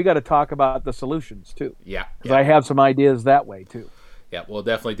 and we got to talk about the solutions too. Yeah, because I have some ideas that way too. Yeah, we'll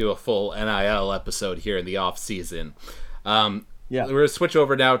definitely do a full NIL episode here in the off season. We're going to switch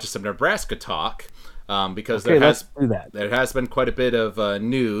over now to some Nebraska talk, because there has been quite a bit of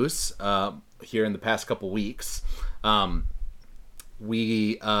news here in the past couple weeks.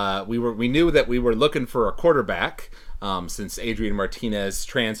 We knew that we were looking for a quarterback since Adrian Martinez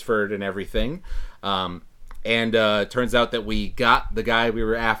transferred and everything, and turns out that we got the guy we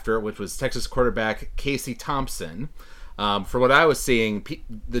were after, which was Texas quarterback Casey Thompson. From what I was seeing,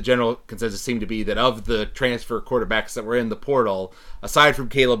 the general consensus seemed to be that of the transfer quarterbacks that were in the portal, aside from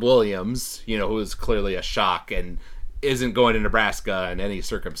Caleb Williams, who is clearly a shock and isn't going to Nebraska in any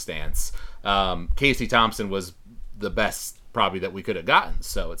circumstance, Casey Thompson was the best probably that we could have gotten.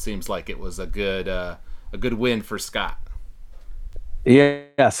 So it seems like it was a good win for Scott.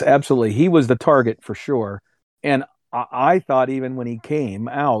 Yes, absolutely. He was the target for sure. And I thought even when he came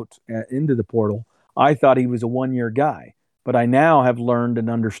out into the portal, I thought he was a 1-year guy. But I now have learned and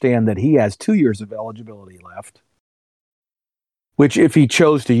understand that he has 2 years of eligibility left. which if he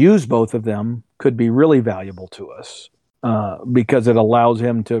chose to use both of them could be really valuable to us because it allows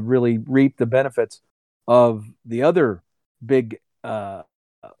him to really reap the benefits of the other big uh,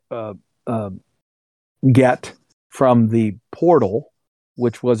 uh, get from the portal,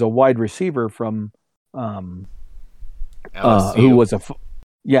 which was a wide receiver from who was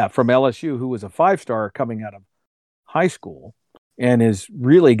from LSU, who was a 5-star coming out of high school and has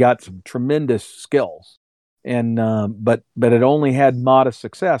really got some tremendous skills. And but it only had modest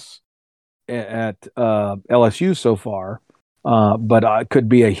success at LSU so far. But could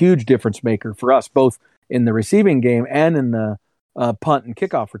be a huge difference maker for us, both in the receiving game and in the punt and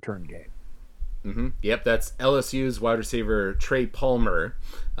kickoff return game. Mm-hmm. Yep, that's LSU's wide receiver Trey Palmer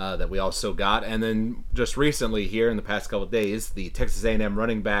that we also got, and then just recently here in the past couple of days, the Texas A&M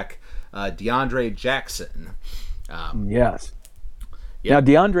running back DeAndre Jackson. Yes. Yep.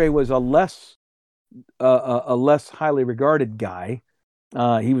 Now DeAndre was a less highly regarded guy.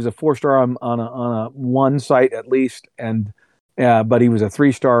 He was a 4-star on a one site at least, and but he was a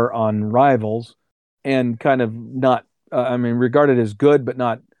 3-star on Rivals, and kind of not. Regarded as good, but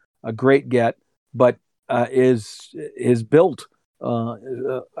not a great get. But is built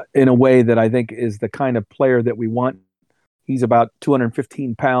in a way that I think is the kind of player that we want. He's about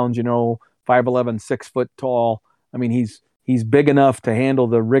 215 pounds, 5'11", 6 foot tall. I mean, he's big enough to handle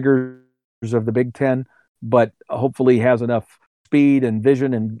the rigors of the Big Ten, but hopefully has enough speed and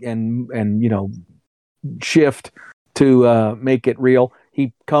vision and shift to make it real.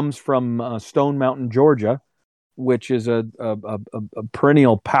 He comes from Stone Mountain, Georgia, which is a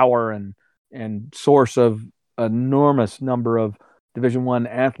perennial power and source of enormous number of Division I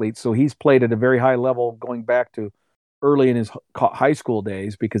athletes. So he's played at a very high level going back to early in his high school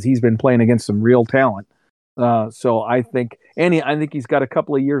days because he's been playing against some real talent. So I think he's got a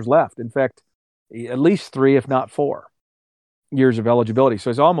couple of years left. In fact, at least 3, if not 4 years of eligibility. So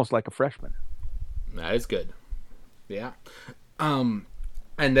he's almost like a freshman. That is good. Yeah. And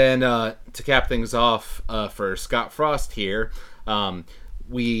then to cap things off for Scott Frost here,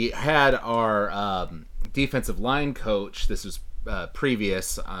 we had our defensive line coach. This was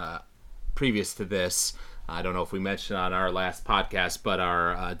previous to this. I don't know if we mentioned on our last podcast, but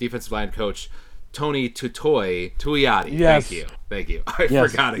our defensive line coach, Tony Tuiati. Yes. Thank you. I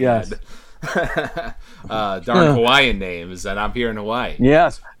forgot again. Yes. Darn Hawaiian names, and I'm here in Hawaii.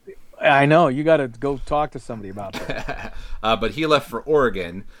 Yes. I know. You got to go talk to somebody about that. But he left for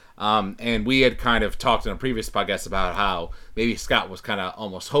Oregon, and we had kind of talked in a previous podcast about how maybe Scott was kind of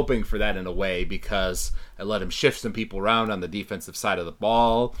almost hoping for that in a way because it let him shift some people around on the defensive side of the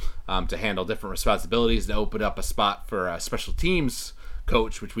ball to handle different responsibilities, to open up a spot for a special teams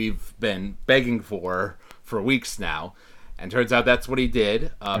coach, which we've been begging for weeks now. And turns out that's what he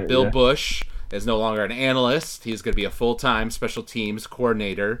did. Bill Bush is no longer an analyst. He's going to be a full-time special teams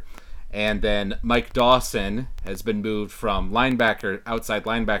coordinator. And then Mike Dawson has been moved from outside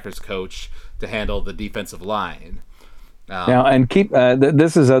linebackers coach to handle the defensive line. Now, and keep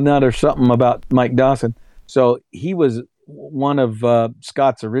this is another something about Mike Dawson. So he was one of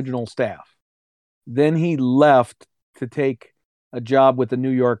Scott's original staff. Then he left to take a job with the New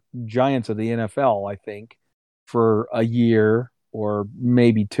York Giants of the NFL, I think, for a year or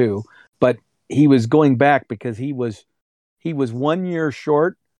maybe 2. But he was going back because he was 1 year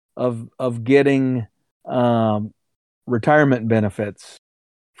short of getting retirement benefits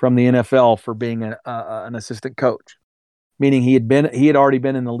from the NFL for being an assistant coach, meaning he had already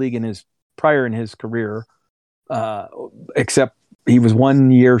been in the league in his career, except he was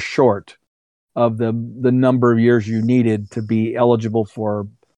 1 year short of the number of years you needed to be eligible for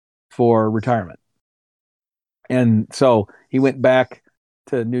retirement. And so he went back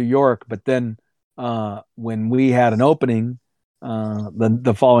to New York, but then when we had an opening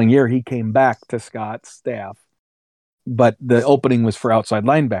the following year, he came back to Scott's staff, but the opening was for outside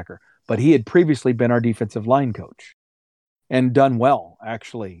linebacker. But he had previously been our defensive line coach and done well,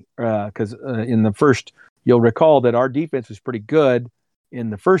 actually, because in the first, you'll recall that our defense was pretty good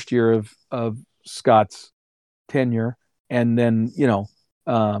in the first year of Scott's tenure, and then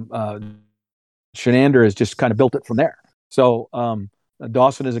Shenander has just kind of built it from there. So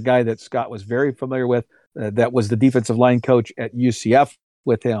Dawson is a guy that Scott was very familiar with. That was the defensive line coach at UCF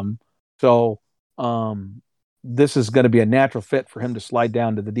with him. So this is going to be a natural fit for him to slide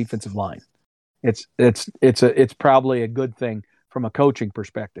down to the defensive line. It's probably a good thing from a coaching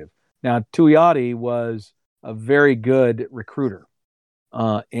perspective. Now, Tuiati was a very good recruiter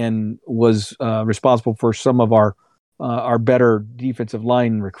and was responsible for some of our better defensive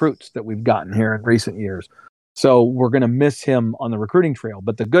line recruits that we've gotten here in recent years. So we're going to miss him on the recruiting trail.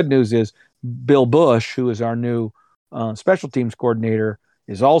 But the good news is Bill Bush, who is our new special teams coordinator,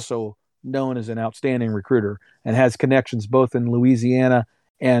 is also known as an outstanding recruiter and has connections both in Louisiana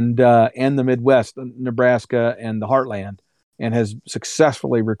and the Midwest, Nebraska and the Heartland, and has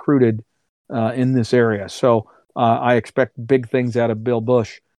successfully recruited in this area. So I expect big things out of Bill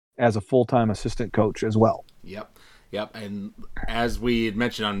Busch as a full-time assistant coach as well. Yep. And as we had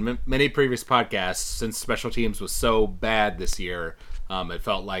mentioned on many previous podcasts, since special teams was so bad this year, it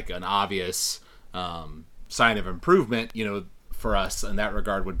felt like an obvious sign of improvement, for us in that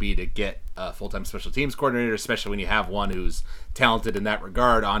regard would be to get a full-time special teams coordinator, especially when you have one who's talented in that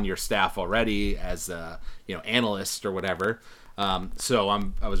regard on your staff already as a analyst or whatever. So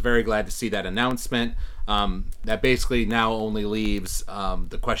I was very glad to see that announcement. That basically now only leaves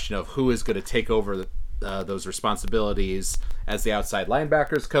the question of who is going to take over those responsibilities as the outside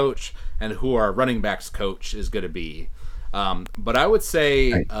linebackers coach and who our running backs coach is going to be. But I would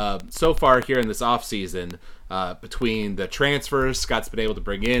say so far here in this offseason, between the transfers Scott's been able to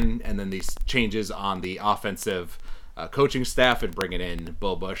bring in and then these changes on the offensive coaching staff and bringing in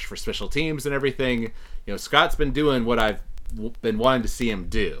Bill Busch for special teams and everything, Scott's been doing what I've been wanting to see him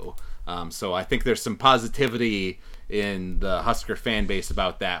do. So I think there's some positivity in the Husker fan base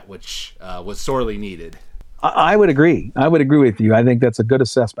about that, which was sorely needed. I would agree. I would agree with you. I think that's a good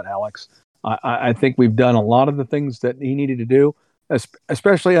assessment, Alex. I think we've done a lot of the things that he needed to do,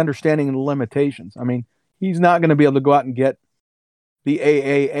 especially understanding the limitations. I mean, he's not going to be able to go out and get the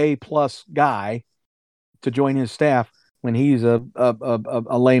AAA plus guy to join his staff when he's a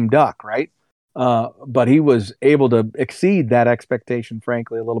lame duck, right? But he was able to exceed that expectation,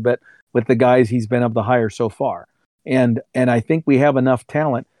 frankly, a little bit with the guys he's been able to hire so far. And I think we have enough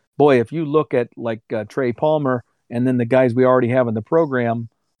talent. Boy, if you look at like Trey Palmer and then the guys we already have in the program,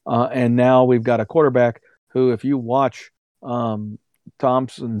 and now we've got a quarterback who, if you watch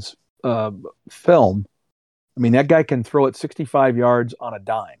Thompson's film, I mean, that guy can throw it 65 yards on a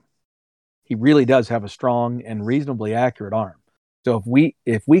dime. He really does have a strong and reasonably accurate arm. So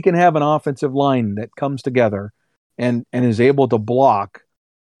if we can have an offensive line that comes together and is able to block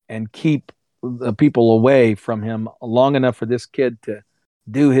and keep the people away from him long enough for this kid to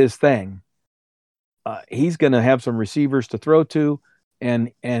do his thing, he's going to have some receivers to throw to,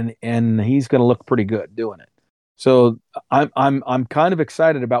 and he's going to look pretty good doing it. So I'm kind of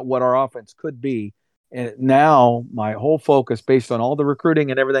excited about what our offense could be. And now my whole focus, based on all the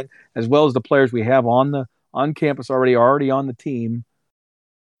recruiting and everything, as well as the players we have on campus already on the team,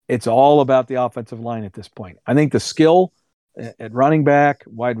 it's all about the offensive line at this point. I think the skill at running back,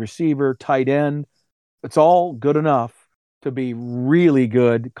 wide receiver, tight end, it's all good enough to be really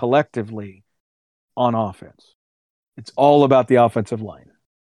good collectively on offense. It's all about the offensive line.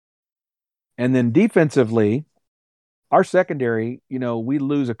 And then defensively, our secondary, we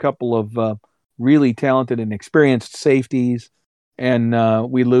lose a couple of really talented and experienced safeties, and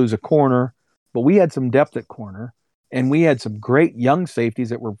we lose a corner, but we had some depth at corner, and we had some great young safeties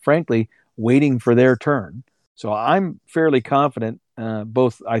that were frankly waiting for their turn. So I'm fairly confident.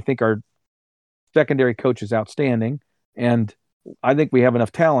 Both, I think our secondary coach is outstanding, and I think we have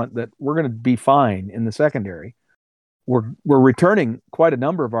enough talent that we're going to be fine in the secondary. We're returning quite a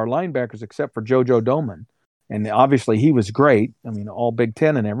number of our linebackers, except for JoJo Doman, and obviously he was great. I mean, all Big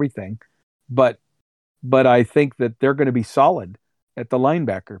Ten and everything, but I think that they're going to be solid at the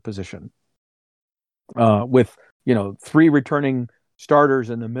linebacker position, with 3 returning starters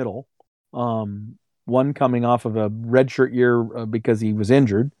in the middle. One coming off of a redshirt year because he was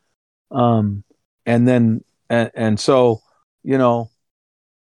injured. So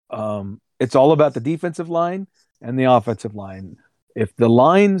it's all about the defensive line and the offensive line. If the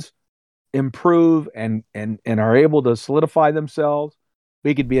lines improve and are able to solidify themselves,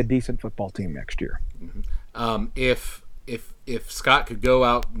 we could be a decent football team next year. Mm-hmm. If Scott could go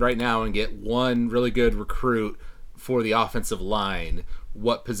out right now and get one really good recruit for the offensive line,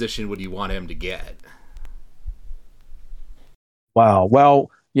 what position would you want him to get? Wow.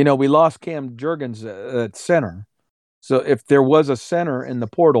 Well, we lost Cam Jurgens at center. So if there was a center in the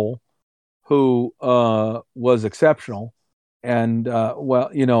portal who was exceptional and,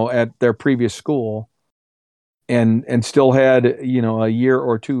 at their previous school and still had, a year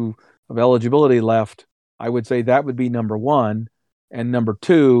or two of eligibility left, I would say that would be number one. And number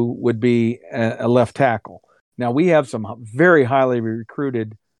two would be a left tackle. Now, we have some very highly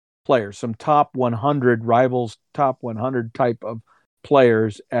recruited players, some top 100 rivals, top 100 type of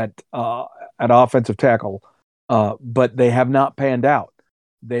players at offensive tackle, but they have not panned out.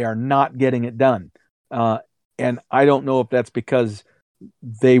 They are not getting it done. And I don't know if that's because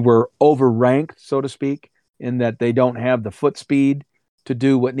they were overranked, so to speak, in that they don't have the foot speed to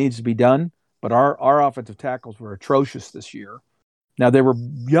do what needs to be done, but our offensive tackles were atrocious this year. Now they were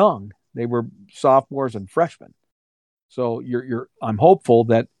young; they were sophomores and freshmen. So I'm hopeful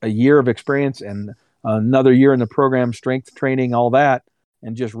that a year of experience and another year in the program, strength training, all that,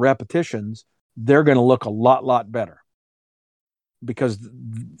 and just repetitions, they're going to look a lot better. Because,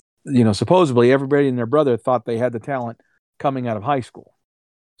 supposedly everybody and their brother thought they had the talent coming out of high school.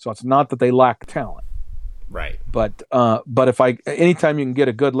 So it's not that they lack talent. Right. But anytime you can get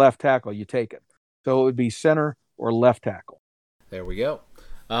a good left tackle, you take it. So it would be center or left tackle. There we go.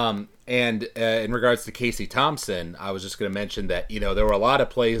 And in regards to Casey Thompson, I was just going to mention that, there were a lot of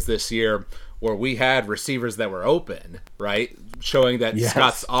plays this year where we had receivers that were open, right? Showing that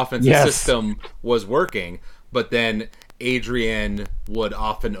Scott's offensive system was working, but then Adrian would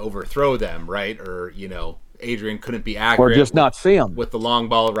often overthrow them, right? Or, Adrian couldn't be accurate. Or just not see him. With the long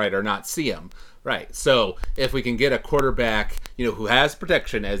ball, right, or not see him. Right. So if we can get a quarterback, who has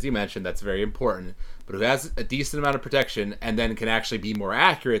protection, as you mentioned, that's very important, but who has a decent amount of protection and then can actually be more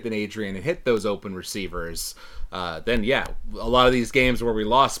accurate than Adrian and hit those open receivers, then, a lot of these games where we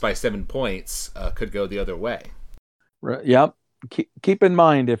lost by 7 points could go the other way. Right. Yep. Keep in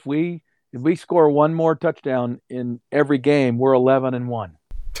mind, if we score one more touchdown in every game, we're 11-1.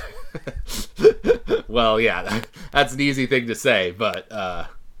 Well, yeah, that's an easy thing to say, but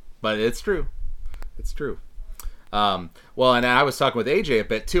it's true. It's true. Well, and I was talking with AJ a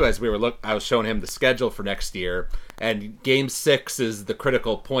bit too as I was showing him the schedule for next year, and Game 6 is the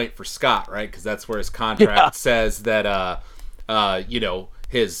critical point for Scott, right? Because that's where his contract says that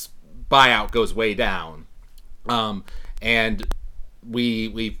his buyout goes way down, and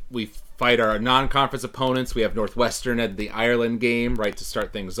we fight our non-conference opponents. We have Northwestern at the Ireland game, right, to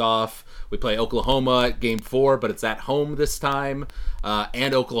start things off. We play Oklahoma at Game 4, but it's at home this time.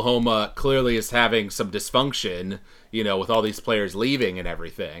 And Oklahoma clearly is having some dysfunction, with all these players leaving and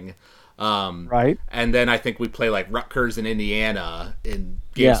everything. Right. And then I think we play like Rutgers and Indiana in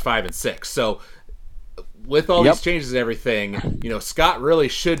Games 5 and 6. So with all these changes and everything, Scott really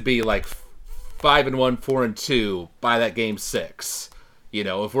should be like 5-1, 4-2 by that Game 6.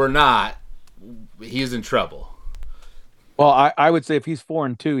 If we're not, he's in trouble. Well, I would say if he's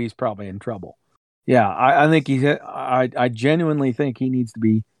 4-2, he's probably in trouble. Yeah, I think I genuinely think he needs to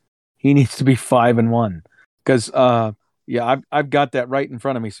be 5-1 because I've got that right in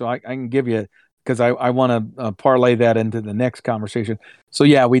front of me, so I can give you, because I want to parlay that into the next conversation. So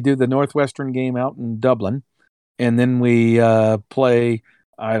we do the Northwestern game out in Dublin, and then we play.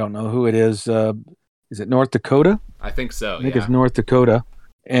 I don't know who it is. Is it North Dakota? I think so. I think it's North Dakota,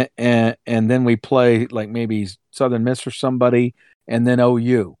 and then we play like maybe Southern Miss or somebody, and then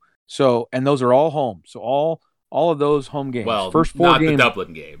OU. So, and those are all home. So all of those home games. Well, first 4 games, not the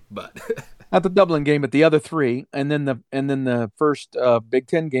Dublin game, but not the Dublin game, but the other 3, and then the first Big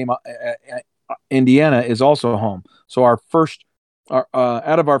Ten game, Indiana is also home. So out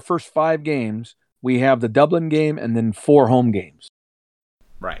of our first 5 games, we have the Dublin game and then 4 home games.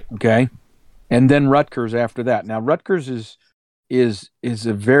 Right. Okay. And then Rutgers after that. Now Rutgers is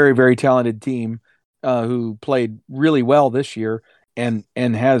a very, very talented team who played really well this year and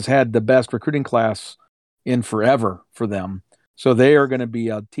has had the best recruiting class in forever for them. So they are going to be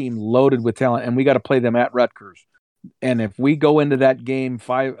a team loaded with talent, and we got to play them at Rutgers. And if we go into that game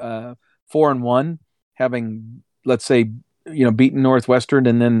 4-1, having, let's say, beaten Northwestern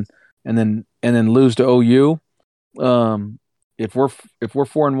and then lose to OU, if we're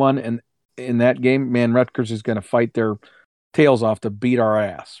 4-1 and in that game, man, Rutgers is going to fight their tails off to beat our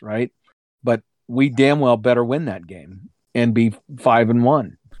ass, right? But we damn well better win that game and be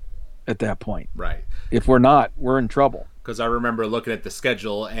 5-1 at that point. Right. If we're not, we're in trouble. Because I remember looking at the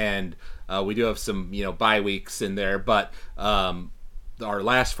schedule, and we do have some, bye weeks in there, but our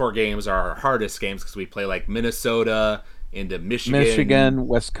last 4 games are our hardest games because we play like Minnesota, into Michigan,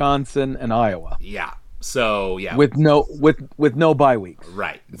 Wisconsin, and Iowa. Yeah. So with no bye weeks.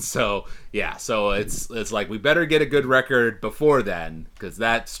 Right. So so it's like we better get a good record before then, because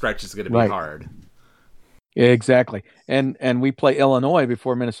that stretch is going to be hard. Exactly. And we play Illinois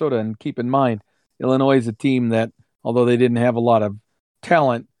before Minnesota, and keep in mind, Illinois is a team that, although they didn't have a lot of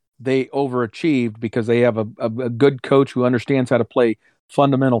talent, they overachieved because they have a good coach who understands how to play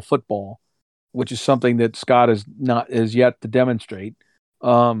fundamental football, which is something that Scott is yet to demonstrate.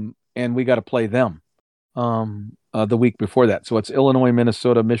 And we got to play them the week before that. So it's Illinois,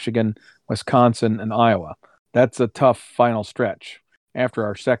 Minnesota, Michigan, Wisconsin, and Iowa. That's a tough final stretch after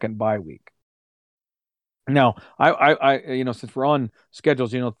our second bye week. Now, I since we're on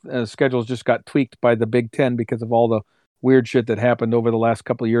schedules, schedules just got tweaked by the Big Ten because of all the weird shit that happened over the last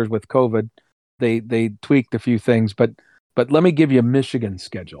couple of years with COVID. They tweaked a few things, but let me give you Michigan's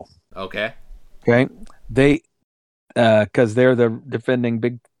schedule. Okay. Okay, they because they're the defending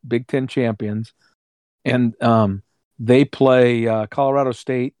Big Ten champions, and they play Colorado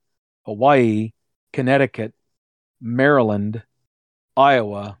State, Hawaii, Connecticut, Maryland,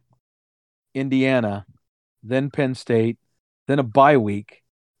 Iowa, Indiana, then Penn State, then a bye week,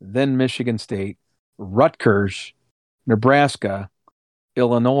 then Michigan State, Rutgers, Nebraska,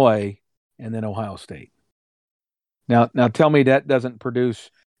 Illinois, and then Ohio State. Now tell me that doesn't produce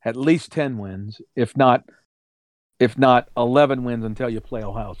at least 10 wins, if not 11 wins until you play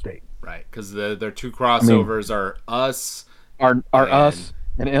Ohio State. Right, because their two crossovers are us, us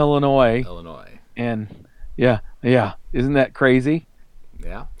and Illinois. And yeah, isn't that crazy?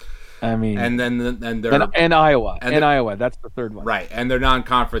 Yeah. I mean, and Iowa, Iowa, that's the third one. Right, and their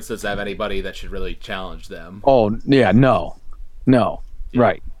non-conference doesn't have anybody that should really challenge them. Oh yeah, no, yeah.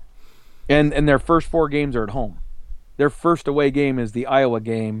 Right. And their first 4 games are at home. Their first away game is the Iowa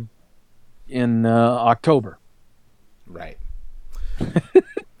game in October. Right.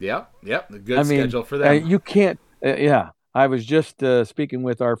 Yep. A good schedule for them. You can't. I was just speaking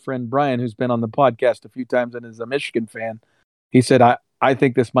with our friend Brian, who's been on the podcast a few times and is a Michigan fan. He said, I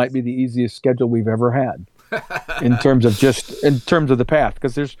think this might be the easiest schedule we've ever had in terms of the path.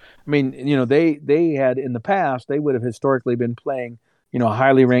 Because they had in the past, they would have historically been playing,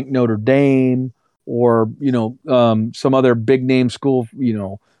 highly ranked Notre Dame or, some other big name school,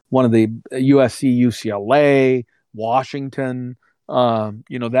 one of the USC, UCLA, Washington,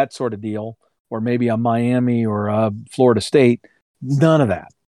 that sort of deal, or maybe a Miami or a Florida State. None of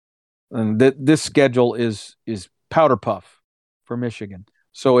that. And this schedule is powder puff for Michigan.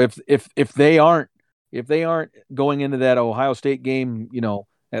 So if they aren't going into that Ohio State game,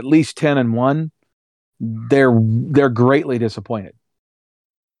 at least 10-1, they're greatly disappointed.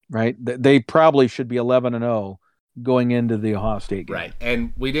 Right? They probably should be 11-0 going into the Ohio State game. Right.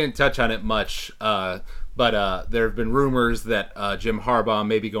 And we didn't touch on it much, but there have been rumors that Jim Harbaugh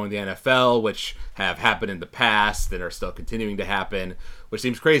may be going to the NFL, which have happened in the past and are still continuing to happen, which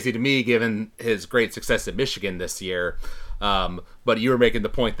seems crazy to me given his great success at Michigan this year. But you were making the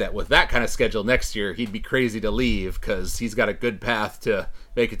point that with that kind of schedule next year, he'd be crazy to leave because he's got a good path to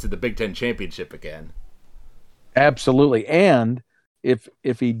make it to the Big Ten championship again. Absolutely. And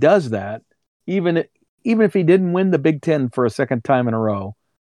if he does that, even if he didn't win the Big Ten for a second time in a row,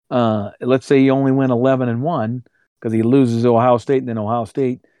 let's say he only went 11-1 because he loses to Ohio State and then Ohio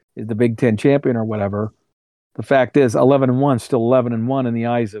State is the Big Ten champion or whatever. The fact is 11-1 is still 11-1 in the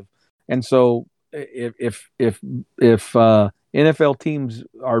eyes of, and so if NFL teams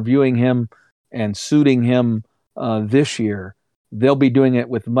are viewing him and suiting him this year, they'll be doing it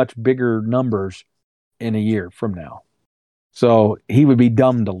with much bigger numbers in a year from now. So he would be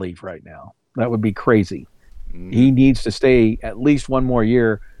dumb to leave right now. That would be crazy. He needs to stay at least one more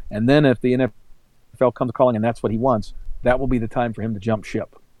year. And then if the NFL comes calling and that's what he wants, that will be the time for him to jump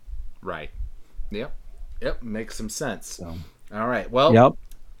ship. Right. Yep. Makes some sense. So, all right. Well,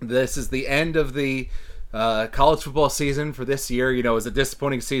 This is the end of the college football season for this year. It was a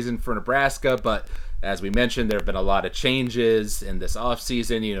disappointing season for Nebraska, but as we mentioned, there have been a lot of changes in this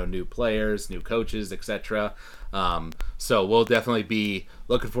offseason, new players, new coaches, etc. So we'll definitely be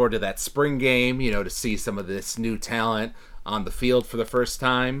looking forward to that spring game, to see some of this new talent on the field for the first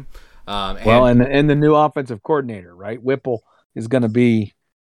time. And the new offensive coordinator, right? Whipple is going to be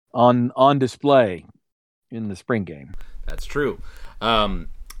on display in the spring game. That's true.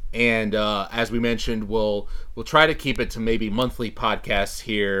 And as we mentioned, we'll try to keep it to maybe monthly podcasts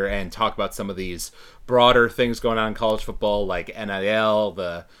here and talk about some of these broader things going on in college football, like NIL,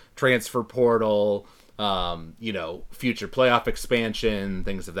 the transfer portal, future playoff expansion,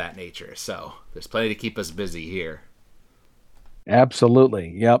 things of that nature. So there's plenty to keep us busy here.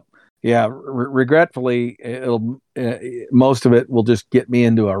 Absolutely. Yep. Yeah. Regretfully, it'll most of it will just get me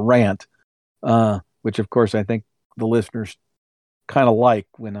into a rant, which of course I think the listeners kind of like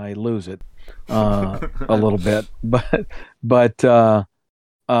when I lose it a little bit, but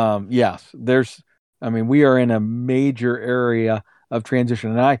yes, we are in a major area of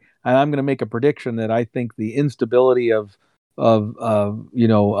transition, and I'm going to make a prediction that I think the instability of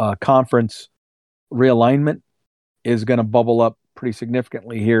conference realignment is going to bubble up pretty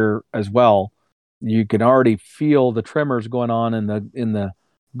significantly here as well. You can already feel the tremors going on in the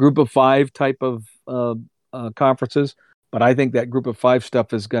group of 5 type of conferences. But I think that group of 5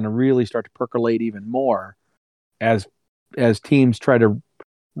 stuff is going to really start to percolate even more as teams try to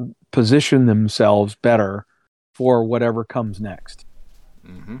position themselves better for whatever comes next.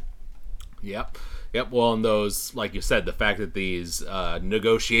 Mm-hmm. Yep. Well, and those, like you said, the fact that these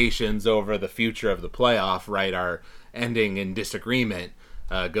negotiations over the future of the playoff, right, are ending in disagreement,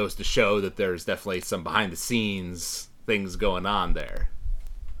 goes to show that there's definitely some behind the scenes things going on there.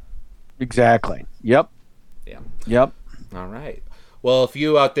 Exactly. Yep. Yeah. Yep. All right. Well, if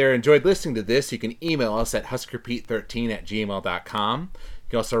you out there enjoyed listening to this, you can email us at huskerpete13@gmail.com. You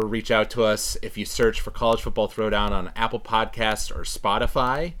can also reach out to us if you search for College Football Throwdown on Apple Podcasts or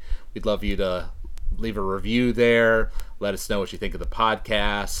Spotify. We'd love you to leave a review there. Let us know what you think of the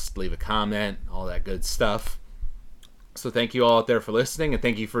podcast. Leave a comment, all that good stuff. So thank you all out there for listening, and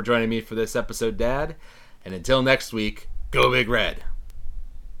thank you for joining me for this episode, Dad. And until next week, go Big Red.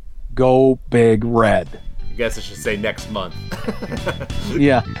 Go Big Red. I guess I should say next month.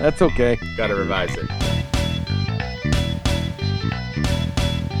 Yeah, that's okay. Gotta revise it.